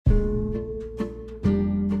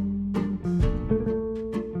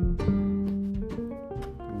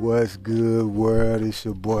What's good, world? It's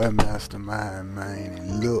your boy Mastermind, man.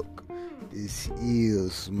 And look, this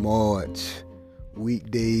is March.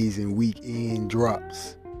 Weekdays and weekend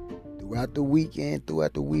drops. Throughout the weekend, I'm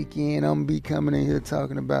gonna be coming in here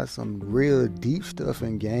talking about some real deep stuff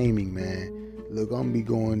in gaming, man. Look, I'm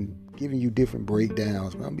gonna be giving you different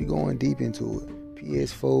breakdowns, but I'm gonna be going deep into it.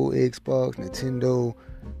 PS4, Xbox, Nintendo,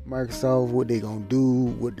 Microsoft, what they gonna do,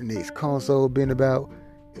 what the next console been about.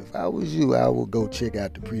 If I was you, I would go check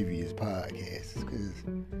out the previous podcasts, because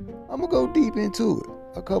I'm gonna go deep into it.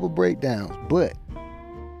 A couple breakdowns, but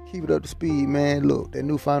keep it up to speed, man. Look, that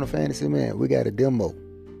new Final Fantasy, man, we got a demo.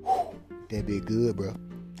 Whew, that be good, bro.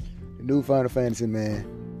 The new Final Fantasy, man,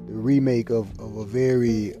 the remake of a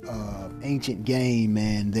very ancient game,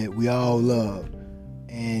 man, that we all love.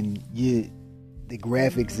 And the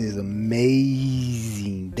graphics is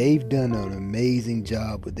amazing. They've done an amazing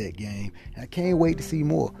job with that game. I can't wait to see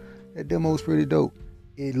more. That demo is pretty dope.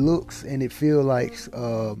 It looks and it feels like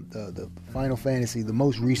the Final Fantasy, the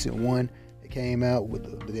most recent one that came out with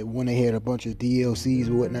the one they had a bunch of DLCs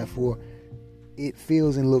or whatnot for. It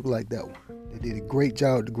feels and looks like that one. They did a great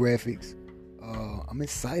job with the graphics. I'm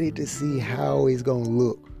excited to see how it's gonna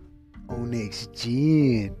look on next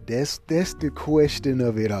gen. That's the question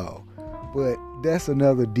of it all. But that's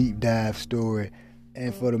another deep dive story.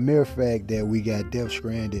 And for the mere fact that we got Death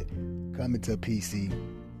Stranded coming to PC,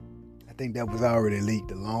 I think that was already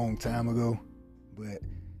leaked a long time ago. But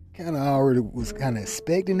kind of already was kind of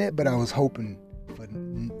expecting that. But I was hoping for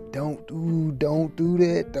don't do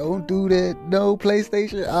that. No,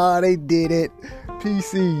 PlayStation. They did it.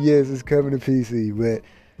 PC, yes, it's coming to PC. But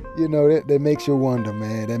you know that makes you wonder,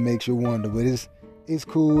 man. That makes you wonder. But it's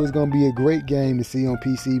cool. It's gonna be a great game to see on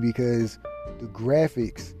PC because the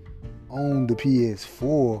graphics on the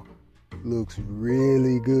PS4 looks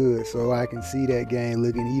really good. So I can see that game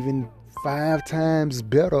looking even 5 times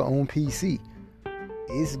better on PC.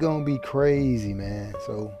 It's gonna be crazy, man.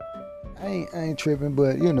 So I ain't tripping,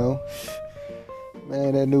 but you know,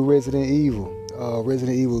 man, that new Resident Evil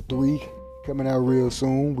 3 coming out real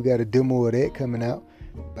soon. We got a demo of that coming out.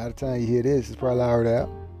 By the time you hear this, it's probably already out.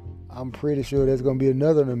 I'm pretty sure that's going to be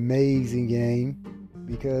another amazing game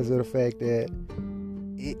because of the fact that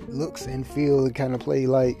it looks and feels and kind of play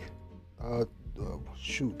like the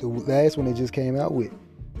last one they just came out with.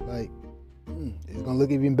 Like, it's going to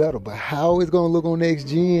look even better. But how it's going to look on next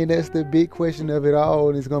gen, that's the big question of it all.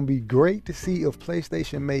 And it's going to be great to see if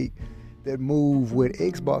PlayStation make that move what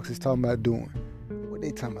Xbox is talking about doing. What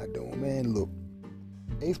they talking about doing, man? Look,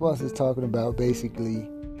 Xbox is talking about basically,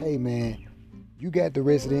 hey, man, you got the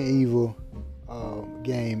Resident Evil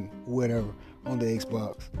game, whatever, on the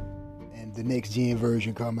Xbox, and the next gen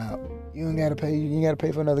version come out. You ain't gotta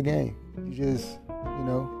pay for another game. You just,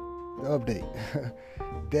 the update.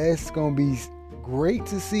 That's gonna be great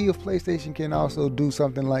to see if PlayStation can also do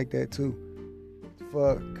something like that too.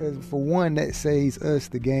 Because for one, that saves us,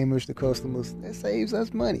 the gamers, the customers. That saves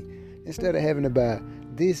us money instead of having to buy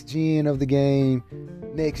this gen of the game,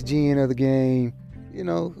 next gen of the game. We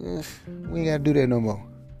ain't gotta do that no more.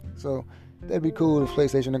 So that'd be cool if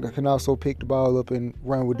PlayStation can also pick the ball up and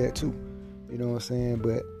run with that too. You know what I'm saying?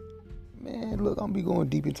 But man, look, I'm gonna be going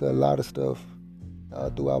deep into a lot of stuff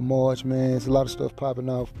throughout March, man. It's a lot of stuff popping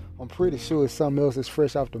off. I'm pretty sure it's something else that's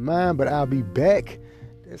fresh off the mind, but I'll be back.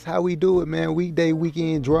 That's how we do it, man. Weekday,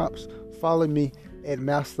 weekend drops. Follow me at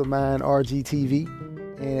Mastermind RGTV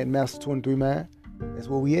and at Master23Mind. That's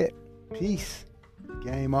where we at. Peace.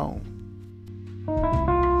 Game on.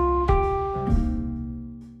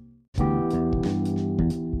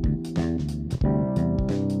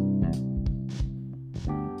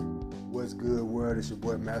 What's good, world? It's your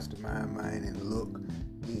boy Mastermind, man. And look,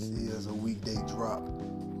 this is a weekday drop.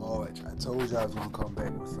 March. I told you I was gonna come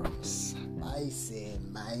back with something spicy,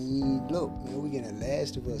 man. Look, man, we getting a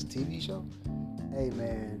Last of Us TV show. Hey,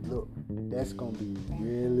 man, look, that's gonna be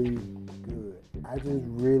really good. I just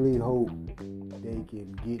really hope they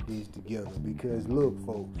can get this together because look,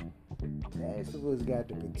 folks, Last of Us got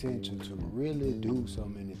the potential to really do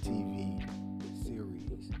something in the TV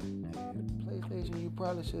series. And PlayStation, you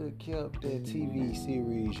probably should have kept that TV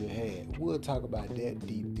series you had. We'll talk about that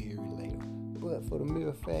deep theory later. But for the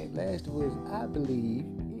mere fact, Last of Us, I believe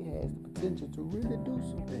it has the potential to really do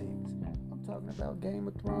some things. I'm talking about Game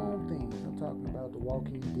of Thrones things. I'm talking about the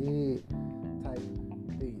Walking Dead type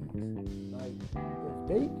things. Like, if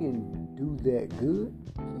they can do that good,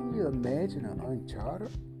 can you imagine an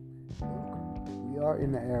Uncharted? Look, we are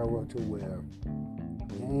in the era to where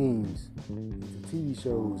games, TV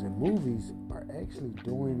shows, and movies are actually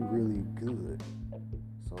doing really good.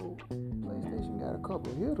 So PlayStation got a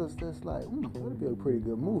couple of hitters that's like, that'd be a pretty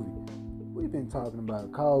good movie. we've been talking about a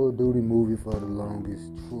Call of Duty movie for the longest,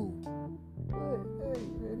 true. But hey,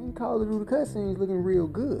 man, Call of Duty cutscenes looking real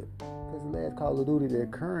good. Because the last Call of Duty,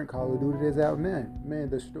 that current Call of Duty that's out now, man,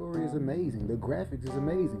 the story is amazing. The graphics is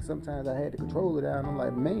amazing. Sometimes I had to control it out and I'm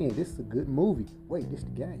like, man, this is a good movie. Wait, this is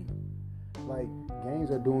the game. Like, games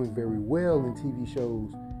are doing very well in TV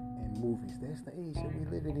shows and movies. That's the age that we're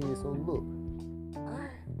living in. So look, I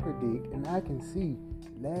predict and I can see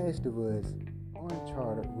Last of Us,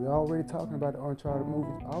 Uncharted. We're already talking about the Uncharted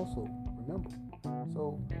movies also, remember?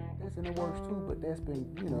 So that's in the works too, but that's been,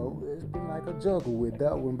 it's been like a juggle with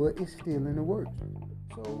that one, but it's still in the works.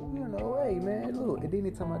 So, hey man, look, and then they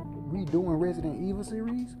talking about redoing Resident Evil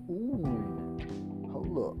series. Ooh,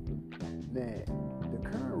 hold up. Man, the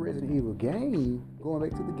current Resident Evil game, going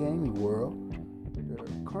back to the gaming world, the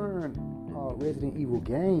current Resident Evil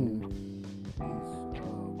game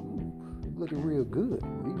is looking real good.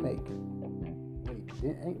 Remake.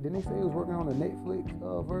 Wait, didn't they say it was working on the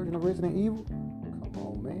Netflix version of Resident Evil? Come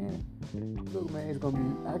on, man. Look, man, it's gonna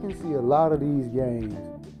be. I can see a lot of these games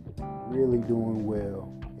really doing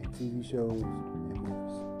well in TV shows and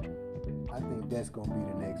movies. I think that's gonna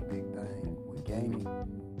be the next big thing with gaming,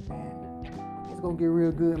 and it's gonna get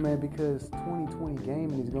real good, man, because 2020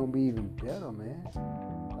 gaming is gonna be even better, man.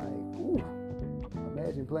 Like, ooh,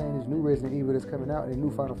 imagine playing this new Resident Evil that's coming out and the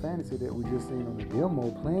new Final Fantasy that we just seen on the demo,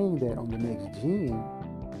 playing that on the next gen.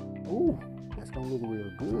 Ooh, that's gonna look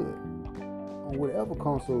real good on whatever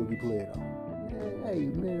console you play it on. Man, hey,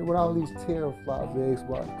 man, with all these teraflops that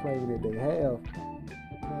Xbox claiming that they have,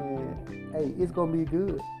 man, hey, it's gonna be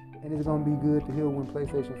good. And it's gonna be good to hear when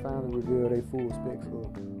PlayStation finally reveal their full specs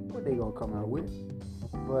of what they gonna come out with.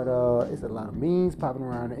 But it's a lot of memes popping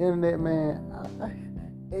around the internet, man.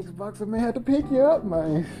 Xbox may have to pick you up,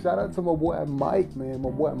 man. Shout out to my boy Mike, man.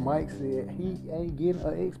 My boy Mike said he ain't getting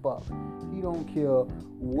an Xbox. He don't care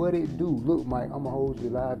what it do. Look, Mike, I'm gonna hold you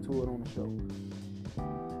live to it on the show.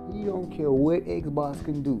 He don't care what Xbox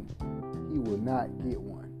can do. He will not get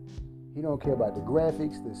one. He don't care about the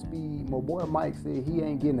graphics, the speed. My boy Mike said he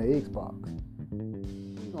ain't getting an Xbox.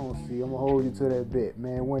 You gonna see. I'm gonna hold you to that bet,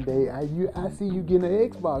 man. One day I see you getting an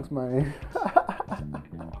Xbox, man.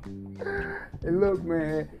 And look,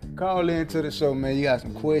 man, call in to the show, man. You got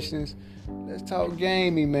some questions? Let's talk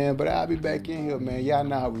gaming, man. But I'll be back in here, man. Y'all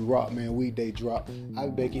know how we rock, man. Weekday drop.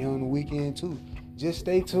 I'll be back in here on the weekend, too. Just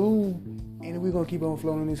stay tuned. And we're going to keep on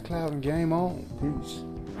floating this cloud and game on. Peace.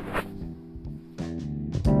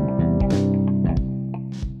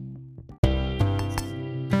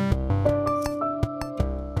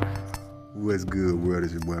 What's good, world?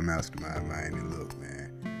 It's your boy Mastermind, man. And look,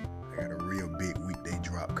 man, I got a real big weekday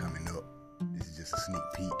drop coming up. This is just a sneak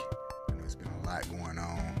peek. I know it's been a lot going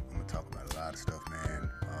on. I'm going to talk about a lot of stuff, man.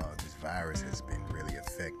 This virus has been really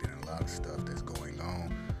affecting a lot of stuff that's going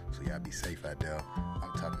on. So y'all be safe out there.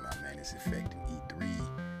 I'm talking about, man, it's affecting E3.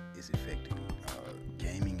 It's affecting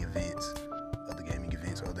gaming events, other gaming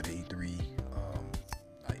events other than E3,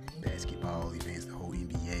 like basketball events, the whole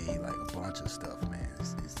NBA, like a bunch of stuff, man.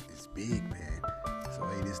 It's big, man. So,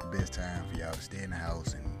 hey, this is the best time for y'all to stay in the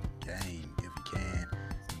house and game if you can.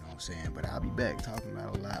 You know what I'm saying? But I'll be back talking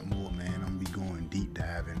about a lot more, man. I'm going to be going deep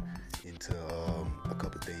diving into a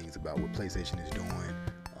couple things about what PlayStation is doing,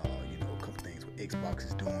 a couple things what Xbox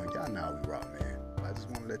is doing. Y'all know how we rock, man. I just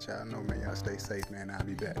want to let y'all know, man, y'all stay safe, man. I'll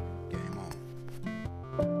be back. Game on.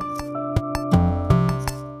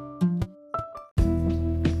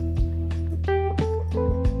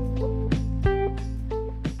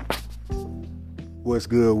 What's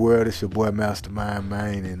good, world? It's your boy Mastermind,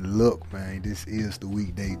 man. And look, man, this is the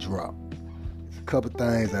weekday drop. There's a couple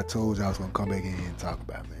things I told you I was going to come back in and talk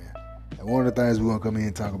about, man. And one of the things we're going to come in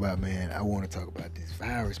and talk about, man, I want to talk about this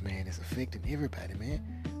virus, man. It's affecting everybody, man.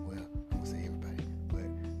 Well, I won't say everybody, but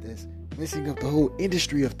that's messing up the whole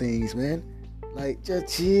industry of things, man. Like,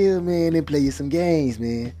 just chill, man, and play you some games,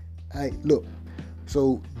 man. Look,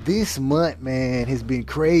 so this month, man, has been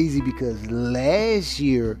crazy because last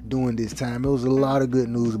year during this time, there was a lot of good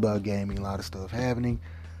news about gaming, a lot of stuff happening.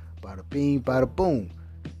 Bada bing, bada boom.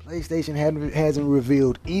 PlayStation hasn't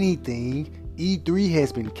revealed anything. E3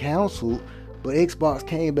 has been canceled, but Xbox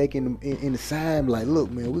came back in the side like,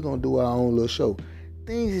 look, man, we're going to do our own little show.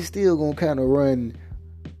 Things is still going to kind of run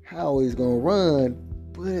how it's going to run,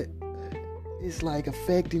 but it's like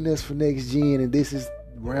affecting us for next gen, and this is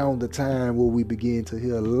around the time where we begin to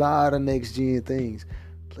hear a lot of next gen things.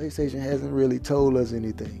 PlayStation hasn't really told us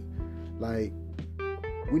anything. Like,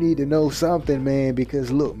 we need to know something, man,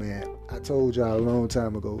 because look, man, I told y'all a long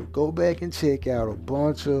time ago, go back and check out a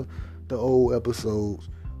bunch of the old episodes,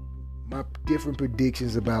 my different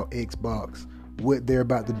predictions about Xbox, what they're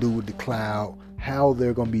about to do with the cloud, how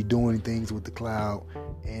they're going to be doing things with the cloud.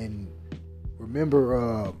 And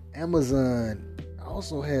remember, Amazon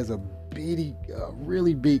also has a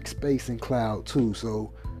really big space in cloud too.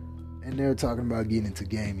 So, and they're talking about getting into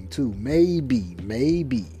gaming too. Maybe.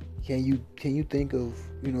 Can you think of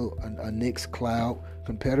a next cloud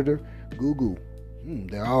competitor? Google.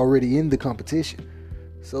 They're already in the competition.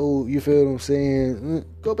 So you feel what I'm saying?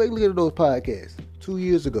 Go back and look at those podcasts 2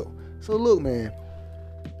 years ago. So look, man,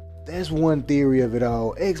 that's one theory of it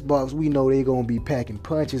all. Xbox, we know they're gonna be packing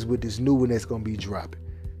punches with this new one that's gonna be dropping.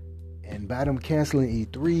 And by them canceling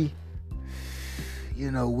E3,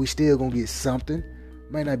 we still gonna get something.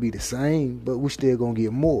 Might not be the same, but we still gonna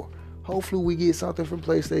get more. Hopefully we get something from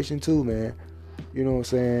PlayStation 2, man. You know what I'm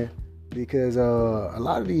saying? Because a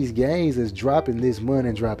lot of these games that's dropping this month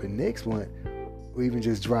and dropping next month, or even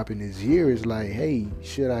just dropping this year, is like, hey,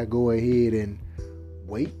 should I go ahead and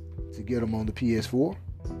wait to get them on the PS4?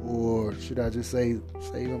 Or should I just save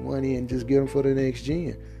my money and just get them for the next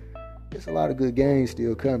gen? There's a lot of good games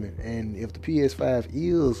still coming. And if the PS5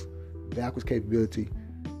 is backwards capability,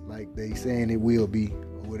 like they saying it will be,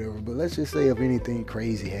 or whatever, but let's just say if anything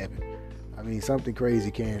crazy happened. I mean, something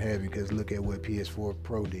crazy can happen, because look at what PS4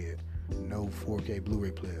 Pro did. No 4K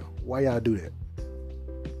Blu-ray player. Why y'all do that?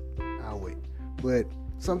 I'll wait. But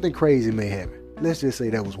something crazy may happen. Let's just say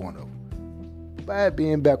that was one of them. By it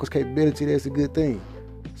being backwards capability, that's a good thing.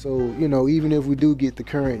 So, even if we do get the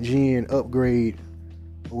current gen upgrade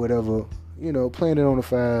or whatever, playing it on the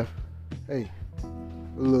 5, hey, it'll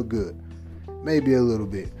look good. Maybe a little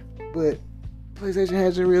bit. But PlayStation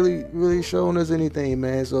hasn't really shown us anything,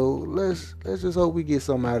 man. So let's just hope we get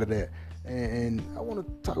something out of that. And I want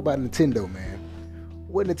to talk about Nintendo, man.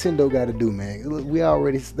 What Nintendo got to do, man? Look,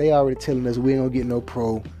 they already telling us we ain't gonna get no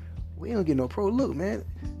Pro. We ain't gonna get no Pro. Look, man,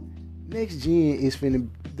 next gen is finna,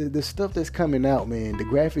 the stuff that's coming out, man. The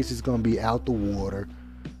graphics is gonna be out the water.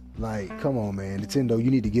 Like, come on, man, Nintendo,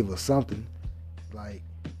 you need to give us something. Like,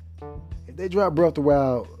 if they drop Breath of the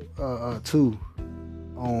Wild 2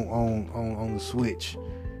 on the Switch,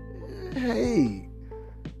 hey,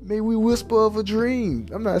 maybe we whisper of a dream.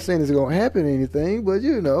 I'm not saying it's gonna happen or anything, but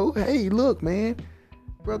hey, look, man,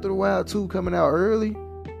 Breath of the Wild 2 coming out early,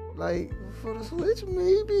 like for the Switch,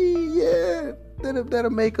 maybe, yeah, that'll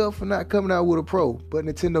make up for not coming out with a Pro. But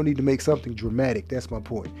Nintendo need to make something dramatic. That's my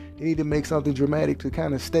point. They need to make something dramatic to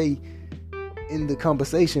kind of stay in the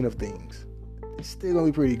conversation of things. It's still gonna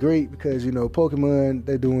be pretty great because Pokemon,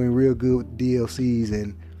 they're doing real good DLCs,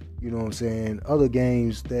 and you know what I'm saying, other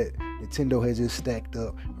games that Nintendo has just stacked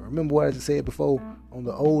up. Remember what I just said before on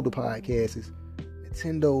the older podcasts is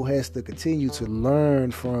Nintendo has to continue to learn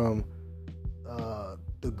from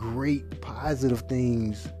the great positive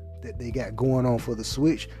things that they got going on for the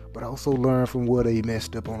Switch, but also learn from where they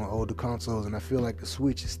messed up on the older consoles. And I feel like the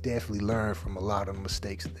Switch has definitely learned from a lot of the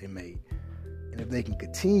mistakes that they made. And if they can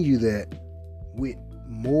continue that with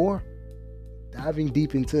more, diving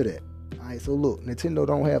deep into that. Alright, so look, Nintendo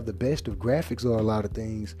don't have the best of graphics or a lot of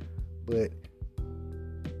things, but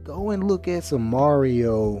go and look at some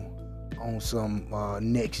Mario on some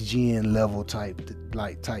next gen level type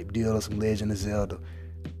deal, or some Legend of Zelda.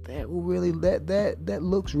 That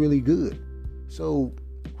looks really good. So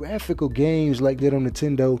graphical games like that on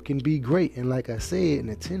Nintendo can be great. And like I said,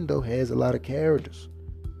 Nintendo has a lot of characters.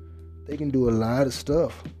 They can do a lot of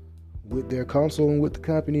stuff with their console and with the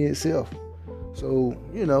company itself. So,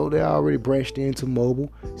 they already branched into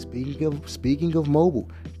mobile. Speaking of mobile,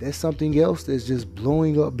 that's something else that's just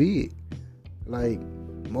blowing up big. Like,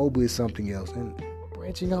 mobile is something else. And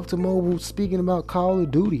branching off to mobile, speaking about Call of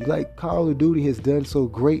Duty, like Call of Duty has done so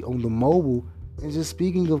great on the mobile. And just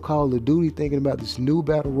speaking of Call of Duty, thinking about this new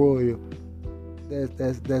battle royale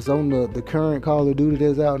that's on the current Call of Duty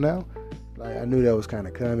that's out now. Like, I knew that was kind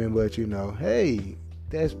of coming, but hey,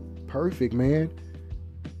 that's perfect, man.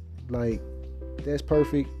 Like, that's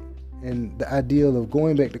perfect. And the ideal of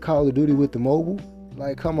going back to Call of Duty with the mobile,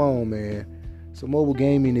 like, come on, man. So mobile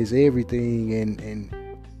gaming is everything, and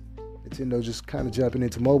Nintendo just kind of jumping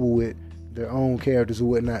into mobile with their own characters and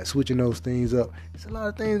whatnot, switching those things up. It's a lot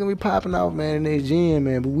of things gonna be popping off, man, in next gen,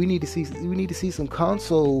 man. But we need to see some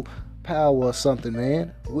console power or something,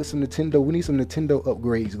 man. With some Nintendo, we need some Nintendo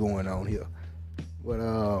upgrades going on here. But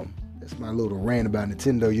that's my little rant about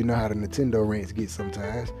Nintendo. You know how the Nintendo rants get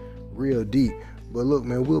sometimes, real deep. But look,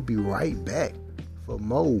 man, we'll be right back for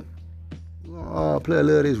more. Play a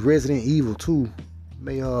little of this Resident Evil 2.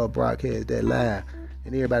 May broadcast that live.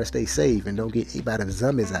 And everybody stay safe and don't get ate by the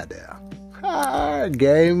zombies out there.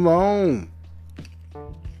 Game on.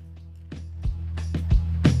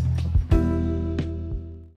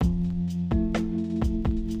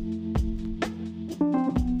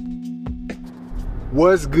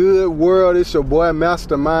 What's good, world? It's your boy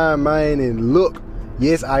Mastermind, man. And look,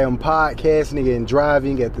 yes, I am podcasting and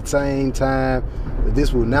driving at the same time. But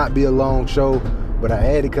this will not be a long show. But I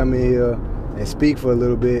had to come in here and speak for a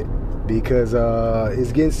little bit because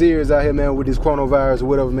it's getting serious out here, man, with this coronavirus or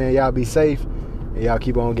whatever, man. Y'all be safe and y'all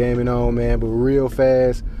keep on gaming on, man. But real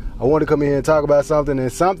fast, I want to come in here and talk about something,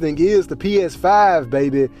 and something is the PS5,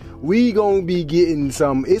 baby. We gonna be getting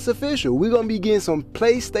some, it's official, we gonna be getting some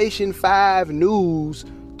PlayStation 5 news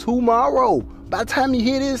tomorrow. By the time you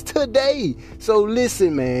hear this, today. So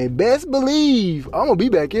listen, man, best believe I'm gonna be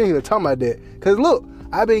back in here talking about that. Cause look,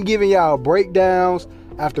 I've been giving y'all breakdowns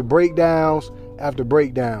after breakdowns after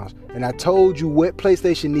breakdowns. And I told you what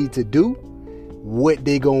PlayStation need to do, what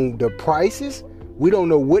they gon' the prices. We don't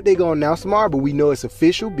know what they're going to announce tomorrow, but we know it's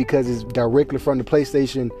official because it's directly from the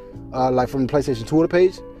PlayStation, from the PlayStation Twitter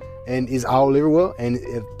page, and it's all everywhere, and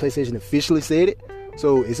PlayStation officially said it.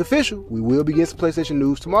 So it's official. We will be getting some PlayStation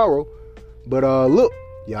news tomorrow. But look,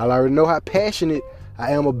 y'all already know how passionate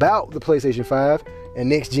I am about the PlayStation 5 and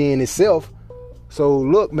next gen itself. So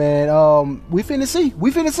look, man, we finna see.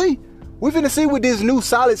 We finna see what this new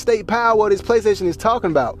solid state power this PlayStation is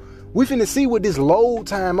talking about. We finna see what this load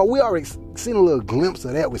time, we already seen a little glimpse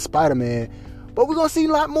of that with Spider-Man, but we're gonna see a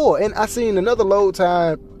lot more. And I seen another load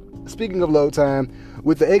time, speaking of load time,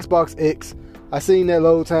 with the Xbox X, I seen that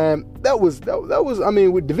load time. That was, I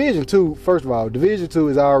mean, with Division 2, first of all, Division 2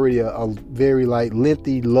 is already a very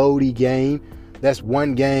lengthy, loady game. That's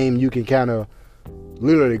one game you can kind of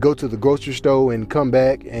literally go to the grocery store and come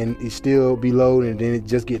back and it still be loaded and then it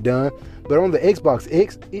just get done. But on the Xbox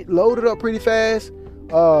X, it loaded up pretty fast.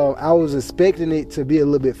 I was expecting it to be a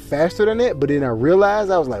little bit faster than that, but then I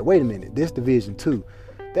realized, I was like, wait a minute, this Division 2,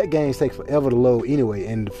 that game takes forever to load anyway.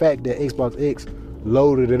 And the fact that Xbox X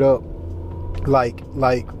loaded it up like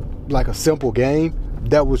a simple game,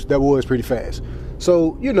 that was pretty fast.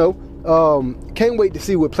 So, can't wait to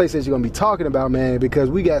see what PlayStation gonna be talking about, man, because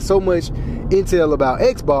we got so much intel about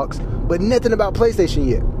Xbox, but nothing about PlayStation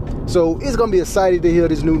yet. So it's gonna be exciting to hear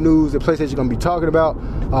this new news that PlayStation gonna be talking about.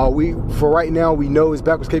 For right now, we know it's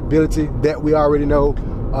backwards capability that we already know.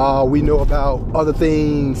 We know about other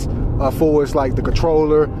things for us, like the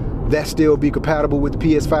controller that still be compatible with the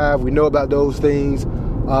PS5. We know about those things.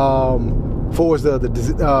 For us,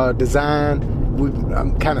 the design,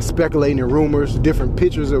 I'm kind of speculating in rumors, different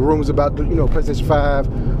pictures of rumors about the PlayStation 5,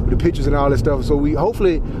 with the pictures and all that stuff. So we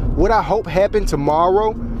hopefully, what I hope happen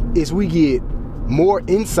tomorrow is we get more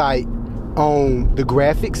insight on the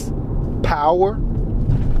graphics, power,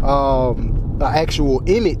 the actual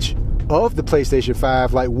image of the PlayStation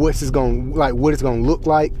 5, like what it's gonna look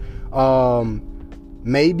like.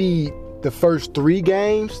 Maybe the first 3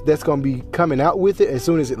 games that's gonna be coming out with it as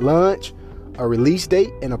soon as it launch, a release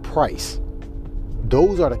date, and a price.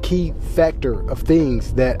 Those are the key factor of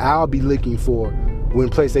things that I'll be looking for when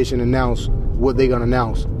PlayStation announce what they're gonna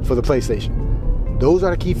announce for the PlayStation. Those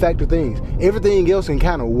are the key factor things. Everything else can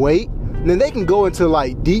kind of wait. And then they can go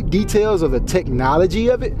into deep details of the technology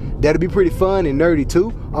of it. That'll be pretty fun and nerdy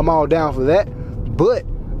too. I'm all down for that. But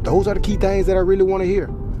those are the key things that I really want to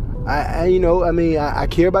hear. I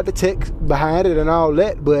care about the tech behind it and all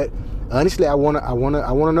that. But honestly, I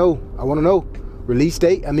wanna know release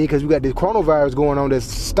date. Because we got this coronavirus going on that's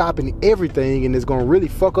stopping everything and it's gonna really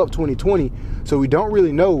fuck up 2020. So we don't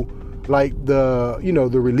really know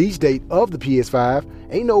the release date of the PS5.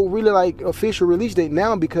 Ain't no really official release date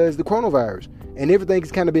now because the coronavirus and everything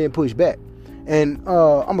is kind of being pushed back. And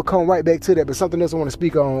I'm gonna come right back to that, but something else I want to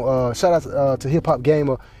speak on. Shout out to Hip Hop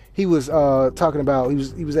Gamer. He was talking about,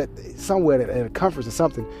 he was at somewhere at a conference or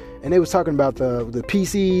something, and they was talking about the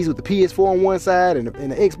PCs with the PS4 on one side and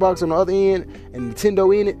the Xbox on the other end and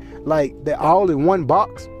Nintendo in it, like they're all in one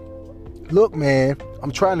box. Look, man,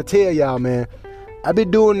 I'm trying to tell y'all, man, I've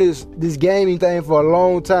been doing this gaming thing for a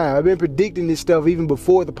long time. I've been predicting this stuff even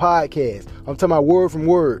before the podcast. I'm talking about word from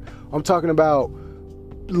word. I'm talking about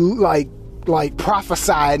like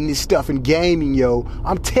prophesying this stuff in gaming, yo.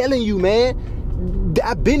 I'm telling you, man,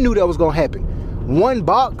 I've been knew that was gonna happen. One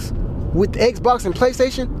box with Xbox and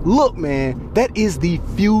PlayStation. Look, man, that is the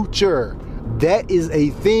future. That is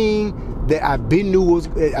a thing that I've been knew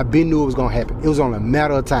it was gonna happen. It was only a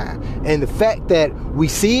matter of time. And the fact that we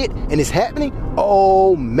see it and it's happening,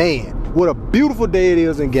 oh man, what a beautiful day it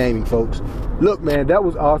is in gaming, folks. Look, man, that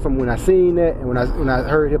was awesome when I seen that, and when I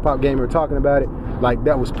heard Hip Hop Gamer talking about it,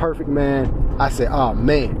 that was perfect, man. I said, oh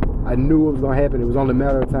man, I knew it was gonna happen. It was only a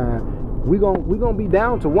matter of time. We gonna be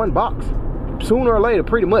down to one box sooner or later,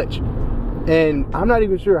 pretty much. And I'm not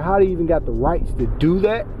even sure how they even got the rights to do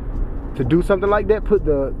that. To do something like that, put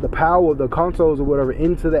the power of the consoles or whatever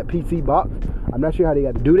into that PC box. I'm not sure how they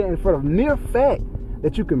got to do that. And for the mere fact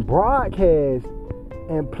that you can broadcast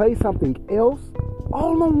and play something else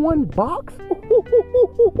all in one box?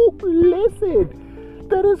 Listen,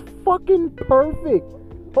 that is fucking perfect.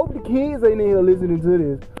 Hope the kids ain't in here listening to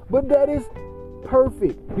this, but that is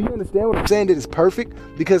perfect. Do you understand what I'm saying? That it's perfect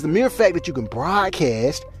because the mere fact that you can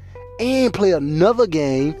broadcast and play another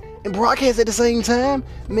game and broadcast at the same time,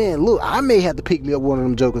 man, look, I may have to pick me up one of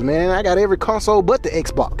them jokers, man. I got every console but the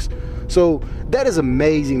Xbox. So that is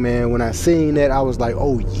amazing, man. When I seen that, I was like,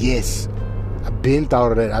 oh yes, I've been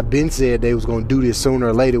thought of that. I've been said they was going to do this sooner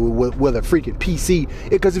or later with a freaking PC.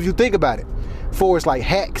 Because if you think about it, for it's like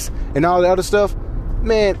hacks and all the other stuff,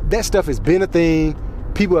 man, that stuff has been a thing.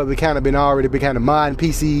 People have already been kind of modding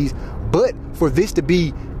PCs. But for this to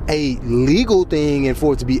be a legal thing and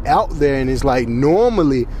for it to be out there, and it's like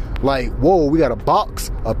normally like, whoa, we got a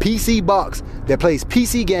PC box that plays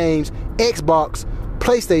PC games, Xbox,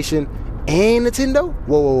 PlayStation, and Nintendo.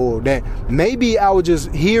 Whoa, that maybe I was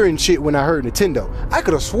just hearing shit when I heard Nintendo. I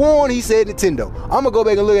could have sworn he said Nintendo. I'm gonna go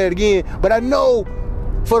back and look at it again, but I know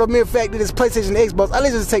for the mere fact that it's PlayStation and Xbox,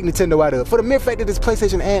 let's just take Nintendo out of it. For the mere fact that it's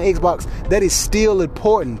PlayStation and Xbox, that is still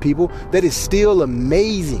important, people. That is still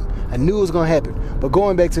amazing. I knew it was gonna happen. But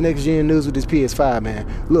going back to next gen news with this PS5, man.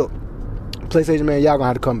 Look, PlayStation, man, y'all gonna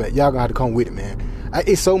have to come back. Y'all gonna have to come with it, man.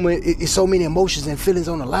 It's so many emotions and feelings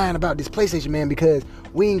on the line about this PlayStation, man, because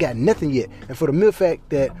we ain't got nothing yet. And for the mere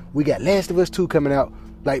fact that we got Last of Us 2 coming out,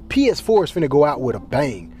 like PS4 is finna go out with a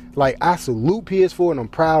bang. Like, I salute PS4 and I'm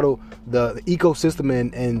proud of the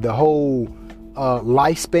ecosystem and the whole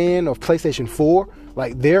lifespan of PlayStation 4.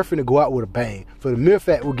 Like, they're finna go out with a bang. For the mere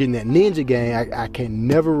fact we're getting that Ninja game, I can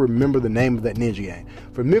never remember the name of that Ninja game.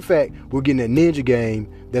 For the mere fact we're getting that Ninja game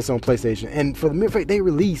that's on PlayStation. And for the mere fact they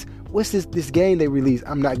released, what's this game they released?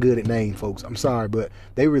 I'm not good at names, folks. I'm sorry, but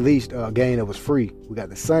they released a game that was free. We got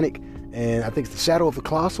the Sonic, and I think it's the Shadow of the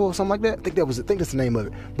Colossus or something like that. I think that's the name of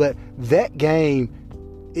it. But that game,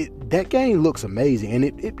 that game looks amazing, and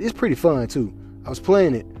it's pretty fun too. I was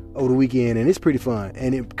playing it over the weekend, and it's pretty fun,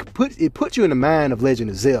 and it puts you in the mind of Legend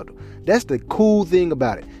of Zelda. That's the cool thing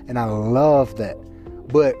about it, and I love that.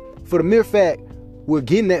 But for the mere fact we're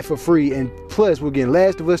getting that for free, and plus we're getting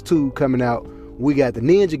Last of Us 2 coming out, we got the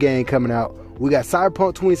Ninja game coming out, we got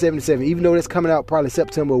Cyberpunk 2077, even though that's coming out probably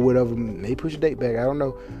September or whatever, may push a date back, I don't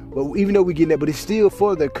know. But even though we're getting that, but it's still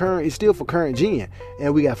for current gen.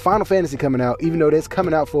 And we got Final Fantasy coming out, even though that's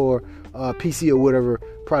coming out for PC or whatever,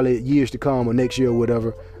 probably years to come or next year or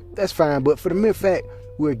whatever. That's fine. But for the mere fact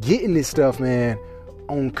we're getting this stuff, man,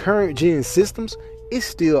 on current gen systems, it's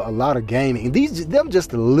still a lot of gaming. And them just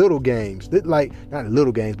the little games. Like, not the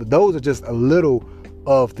little games, but those are just a little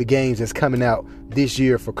of the games that's coming out this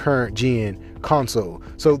year for current gen console.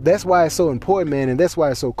 So that's why it's so important, man, and that's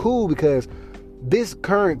why it's so cool, because this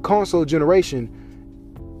current console generation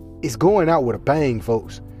is going out with a bang,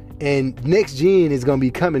 folks. And next gen is going to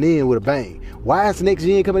be coming in with a bang. Why is next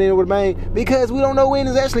gen coming in with a bang? Because we don't know when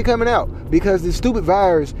it's actually coming out. Because this stupid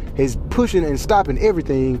virus is pushing and stopping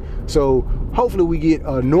everything. So hopefully we get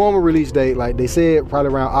a normal release date, like they said,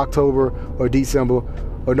 probably around October or December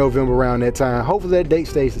or November, around that time. Hopefully that date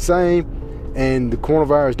stays the same and the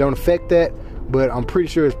coronavirus don't affect that. But I'm pretty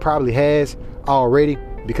sure it probably has already,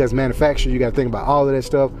 because manufacturer, you got to think about all of that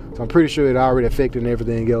stuff. So I'm pretty sure it already affected and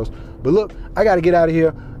everything else. But look, I got to get out of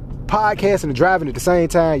here. Podcasting and driving at the same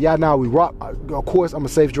time. Y'all know we rock. Of course, I'm a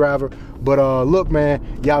safe driver. But look,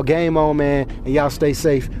 man, y'all game on, man, and y'all stay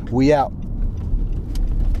safe. We out.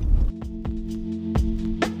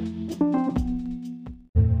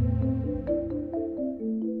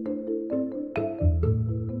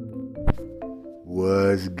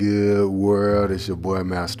 What's good, world? It's your boy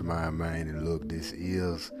Mastermind, man. And look, this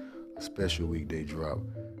is a special weekday drop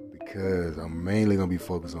because I'm mainly going to be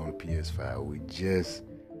focused on the PS5. We just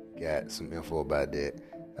got some info about that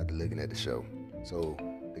after looking at the show. So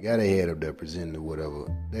the guy they had up there presenting or whatever,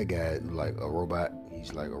 that guy like a robot.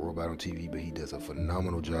 He's like a robot on TV, but he does a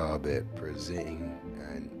phenomenal job at presenting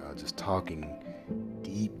and just talking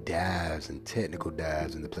deep dives and technical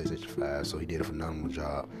dives in the PlayStation 5. So he did a phenomenal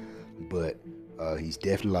job. But he's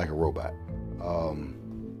definitely like a robot.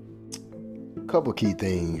 Couple key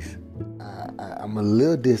things. I'm a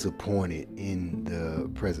little disappointed in the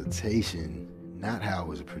presentation, not how it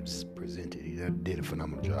was presented. He did a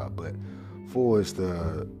phenomenal job, but for us,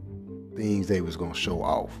 the things they was gonna show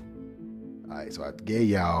off. All right, so I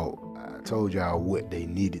told y'all what they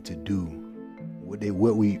needed to do,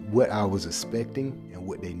 what I was expecting, and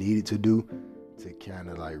what they needed to do to kind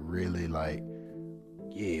of like really like.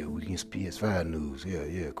 Yeah, we can PS5 news.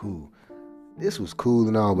 Yeah, cool. This was cool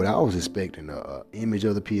and all, but I was expecting a image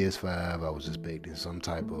of the PS5. I was expecting some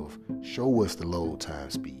type of show us the load time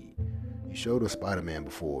speed. You showed us Spider-Man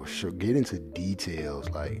before. Get into details,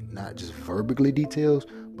 like not just verbally details,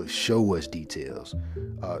 but show us details.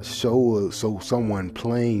 Show us, so someone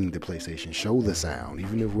playing the PlayStation, show the sound,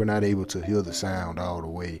 even if we're not able to hear the sound all the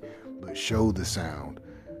way, but show the sound.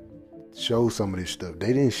 Show some of this stuff.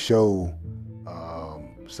 They didn't show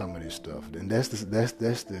some of this stuff, and that's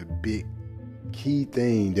the big key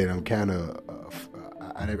thing that I'm kind of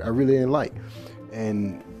I really didn't like,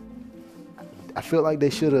 and I feel like they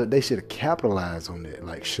should have capitalized on that,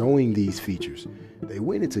 like showing these features. They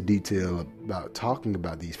went into detail about talking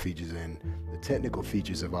about these features and the technical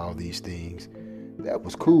features of all these things. That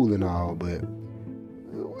was cool and all, but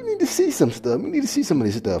we need to see some stuff. We need to see some of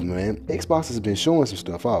this stuff, man. Xbox has been showing some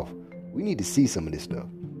stuff off. We need to see some of this stuff.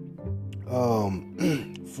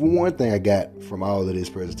 For one thing I got from all of this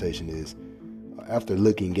presentation is, after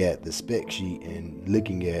looking at the spec sheet and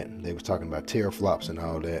looking at, they was talking about teraflops and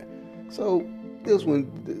all that. So the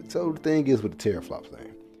thing is with the teraflops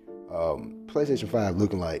thing, PlayStation 5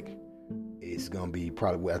 looking like it's gonna be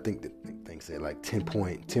probably, I think the thing said like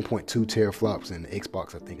 10.2 teraflops, and the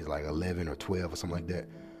Xbox I think is like 11 or 12 or something like that.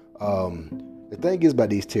 The thing is about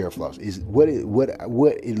these teraflops is what it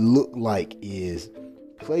looked like is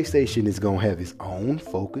PlayStation is gonna have its own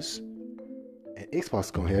focus, and Xbox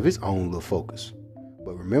is gonna have its own little focus.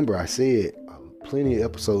 But remember, I said plenty of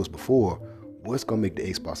episodes before, what's gonna make the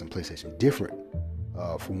Xbox and PlayStation different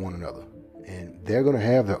from one another, and they're gonna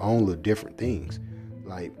have their own little different things.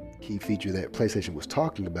 Like, key feature that PlayStation was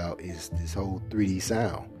talking about is this whole 3D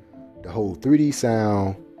sound. The whole 3D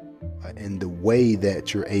sound and the way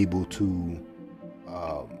that you're able to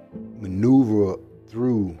maneuver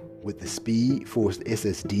through with the speed for the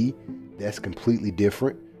SSD, that's completely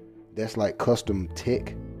different. That's like custom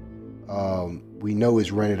tech. We know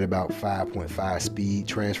it's running at about 5.5 speed,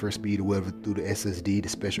 transfer speed or whatever, through the SSD, the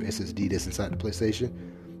special SSD that's inside the PlayStation.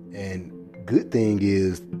 And good thing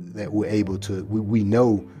is that we're able to, we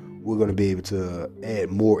know we're going to be able to add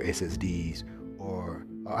more SSDs, or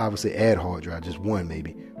I would say add hard drive, just one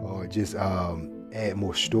maybe, or just add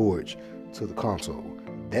more storage to the console.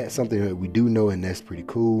 That's something that we do know, and that's pretty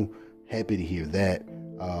cool. Happy to hear that.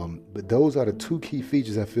 But those are the two key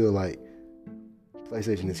features I feel like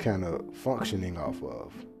PlayStation is kind of functioning off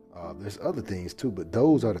of. There's other things too, but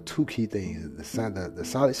those are the two key things: the sound, the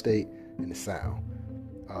solid state, and the sound,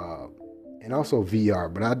 and also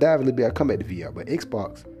VR. But I'll dive a little bit. I'll come back to VR. But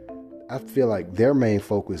Xbox, I feel like their main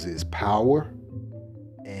focus is power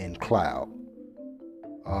and cloud,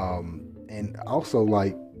 and also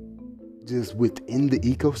like just within the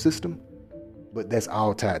ecosystem. But that's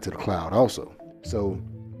all tied to the cloud also. So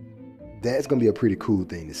that's gonna be a pretty cool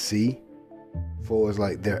thing to see. For as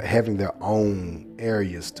like they're having their own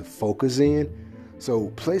areas to focus in. So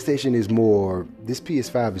PlayStation is more, this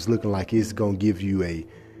PS5 is looking like it's gonna give you a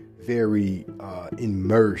very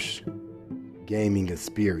immersed gaming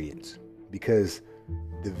experience, because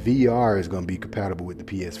the VR is gonna be compatible with the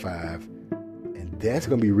PS5, and that's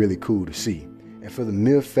gonna be really cool to see. And for the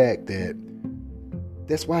mere fact that,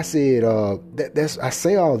 that's why I said I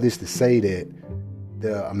say all this to say that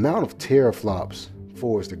the amount of teraflops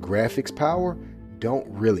for the graphics power don't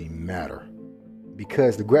really matter,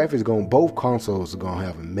 because the graphics both consoles are gonna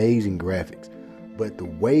have amazing graphics, but the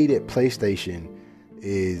way that PlayStation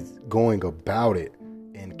is going about it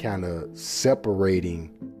and kind of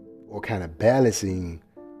separating or kind of balancing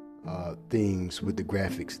things with the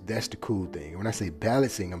graphics, that's the cool thing. When I say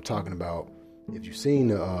balancing, I'm talking about, if you've seen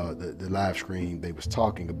the live stream, he was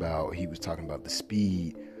talking about the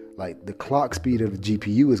speed, like the clock speed of the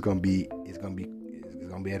GPU is gonna be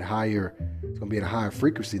at a higher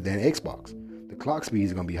frequency than Xbox. The clock speed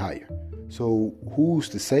is gonna be higher. So who's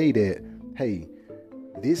to say that, hey,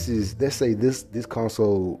 let's say this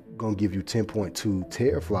console gonna give you 10.2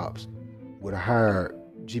 teraflops with a higher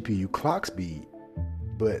GPU clock speed,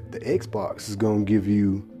 but the Xbox is gonna give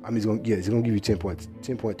you, it's gonna give you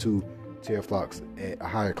 10.2 teraflops at a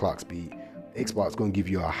higher clock speed. Xbox is gonna give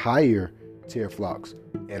you a higher teraflops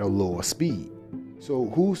at a lower speed. So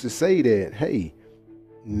who's to say that, hey,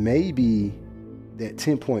 maybe that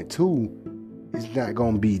 10.2 is not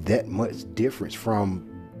going to be that much difference from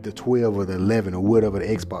the 12 or the 11 or whatever the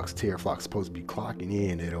Xbox teraflops is supposed to be clocking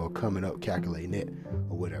in it, or coming up calculating it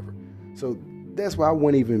or whatever. So that's why I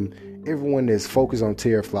want everyone that's focused on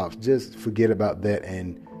teraflops, just forget about that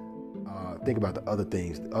and think about the other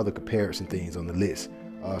things, the other comparison things on the list.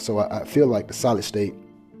 So I feel like the solid state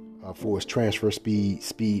for its transfer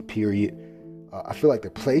speed period, I feel like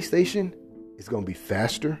the PlayStation is going to be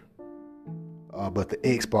faster, but the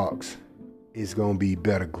Xbox is going to be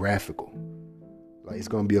better graphical. Like, it's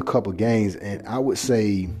going to be a couple games, and I would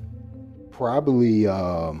say probably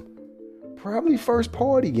Probably first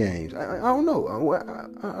party games. I don't know.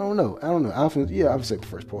 I don't know. I would say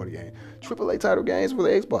first party game. AAA title games for the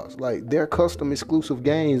Xbox. Like their custom exclusive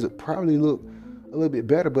games probably look a little bit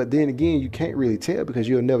better, but then again, you can't really tell because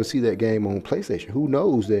you'll never see that game on PlayStation. Who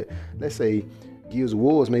knows that, let's say, Gears of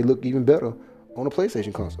War may look even better on a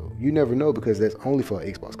PlayStation console. You never know because that's only for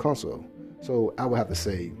an Xbox console. So I would have to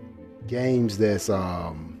say games that's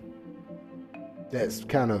kind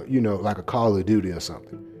of, like a Call of Duty or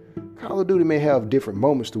something. Call of Duty may have different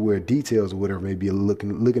moments to where details or whatever may be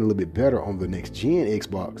looking a little bit better on the next gen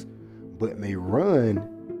Xbox, but may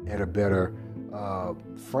run at a better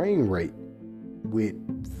frame rate with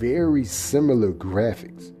very similar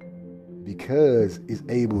graphics because it's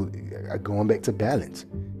able, going back to balance,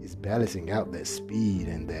 it's balancing out that speed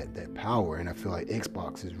and that power. And I feel like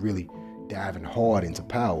Xbox is really diving hard into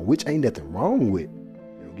power, which ain't nothing wrong with.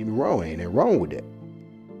 Don't get me wrong, ain't nothing wrong with that.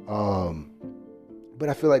 But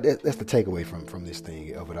I feel like that's the takeaway from this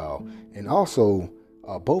thing of it all. And also,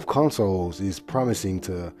 both consoles is promising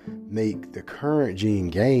to make the current gen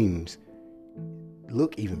games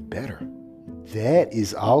look even better. That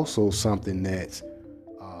is also something that's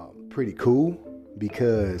pretty cool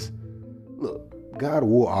because, look, God of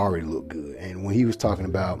War already looked good. And when he was talking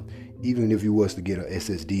about, even if he was to get an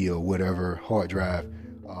SSD or whatever hard drive,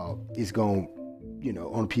 it's going,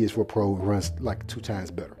 on the PS4 Pro, it runs like 2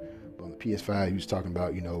 times better. But on the PS5, he was talking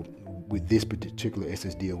about, with this particular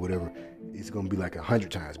SSD or whatever, it's going to be like 100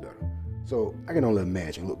 times better. So I can only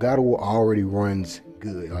imagine. Look, God of War already runs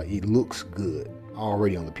good. Like, it looks good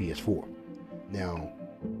already on the PS4. Now,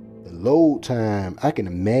 the load time, I can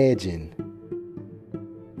imagine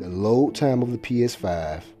the load time of the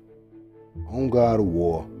PS5 on God of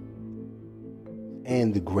War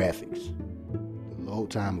and the graphics. The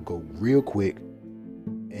load time will go real quick,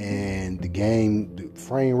 and the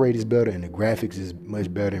frame rate is better, and the graphics is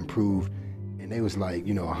much better improved. And they was like,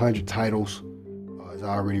 100 titles is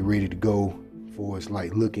already ready to go for us,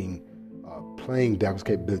 like looking, playing backwards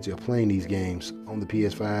capability of playing these games on the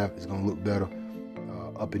PS5 is going to look better.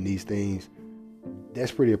 Up in these things,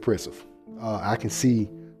 that's pretty impressive. I can see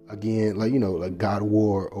again, like God of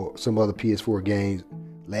War or some other PS4 games,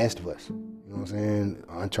 Last of Us, you know what I'm saying,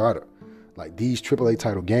 Uncharted, like these AAA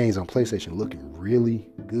title games on PlayStation looking really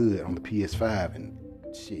good on the PS5, and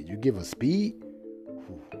shit, you give us speed,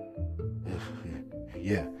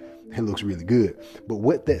 yeah, it looks really good. But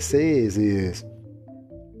what that says is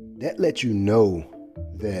that lets you know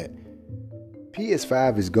that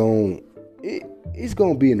PS5 is it's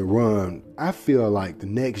going to be in the run. I feel like the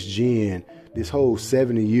next gen, this whole 6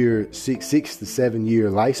 to 7 year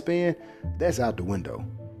lifespan, that's out the window.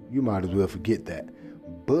 You might as well forget that.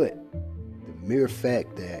 But the mere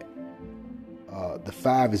fact that the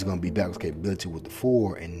 5 is going to be backwards capability with the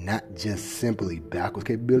 4, and not just simply backwards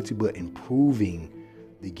capability, but improving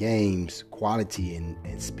the game's quality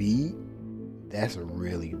and speed, that's a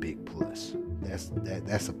really big plus.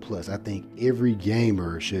 That's a plus. I think every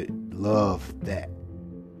gamer should love that.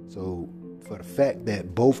 So for the fact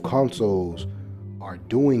that both consoles are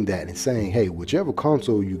doing that and saying, hey, whichever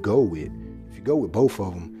console you go with, if you go with both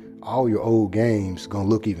of them, all your old games gonna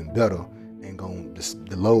look even better, and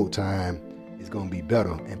the load time is gonna be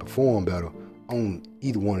better and perform better on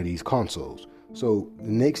either one of these consoles. So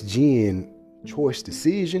the next gen choice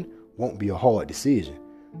decision won't be a hard decision.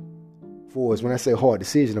 For us, when I say hard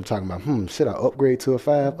decision, I'm talking about, should I upgrade to a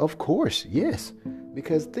 5? Of course, yes.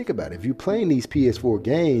 Because think about it. If you're playing these PS4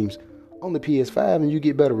 games on the PS5 and you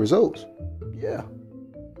get better results, yeah.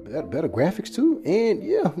 Better graphics too, and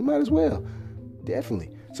yeah, you might as well.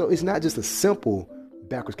 Definitely. So it's not just a simple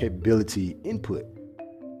backwards capability input.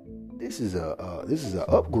 This is a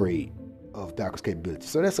upgrade of backwards capability.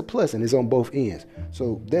 So that's a plus, and it's on both ends.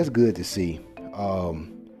 So that's good to see.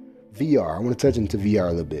 VR. I want to touch into VR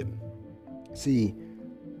a little bit. See,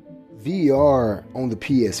 VR on the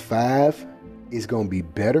PS5 is going to be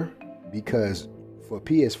better because for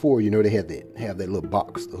PS4, they have that little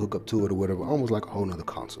box to hook up to it or whatever, almost like a whole nother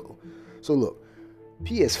console. So look,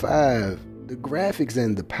 PS5, the graphics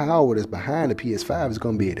and the power that's behind the PS5 is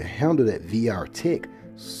going to be able to handle that VR tech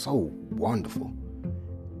so wonderful.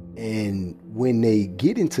 And when they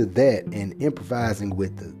get into that and improvising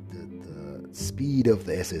with the speed of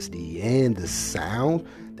the SSD and the sound,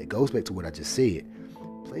 that goes back to what I just said.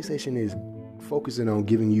 PlayStation is focusing on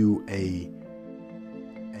giving you a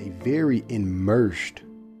very immersed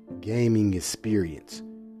gaming experience,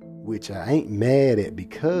 which I ain't mad at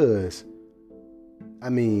because,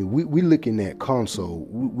 we looking at console.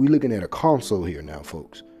 We looking at a console here now,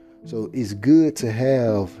 folks. So it's good to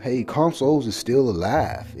have, hey, consoles is still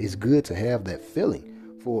alive. It's good to have that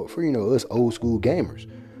feeling for us old school gamers.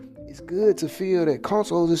 it's good to feel that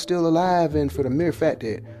consoles are still alive, and for the mere fact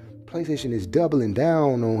that PlayStation is doubling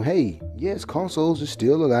down on, hey, yes, consoles are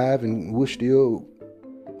still alive and we're still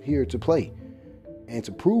here to play. And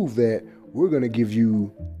to prove that, we're going to give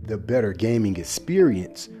you the better gaming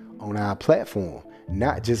experience on our platform,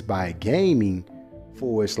 not just by gaming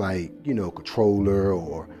for it's like, controller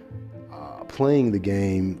or playing the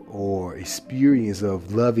game or experience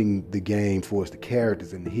of loving the game for its the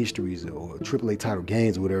characters and the histories or AAA title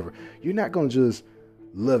games or whatever. You're not going to just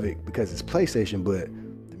love it because it's PlayStation, but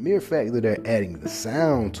the mere fact that they're adding the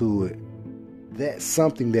sound to it, that's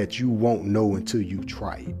something that you won't know until you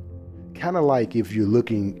try it. Kind of like if you're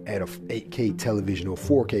looking at a 8K television or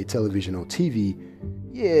 4K television on TV,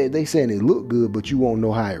 yeah, they saying it look good, but you won't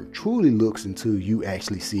know how it truly looks until you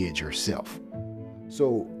actually see it yourself.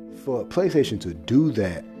 So for PlayStation to do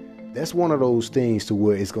that, that's one of those things to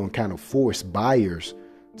where it's going to kind of force buyers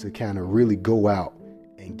to kind of really go out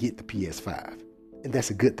and get the PS5. And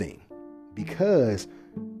that's a good thing, because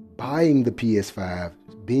buying the PS5,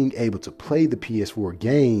 being able to play the PS4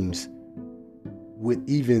 games with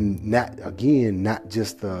even not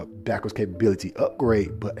just the backwards capability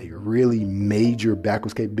upgrade, but a really major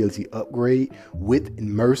backwards capability upgrade with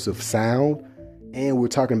immersive sound. And we're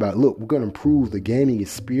talking about, look, we're going to improve the gaming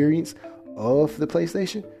experience of the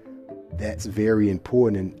PlayStation. That's very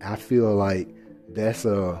important, and I feel like that's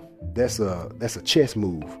a chess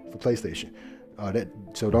move for PlayStation.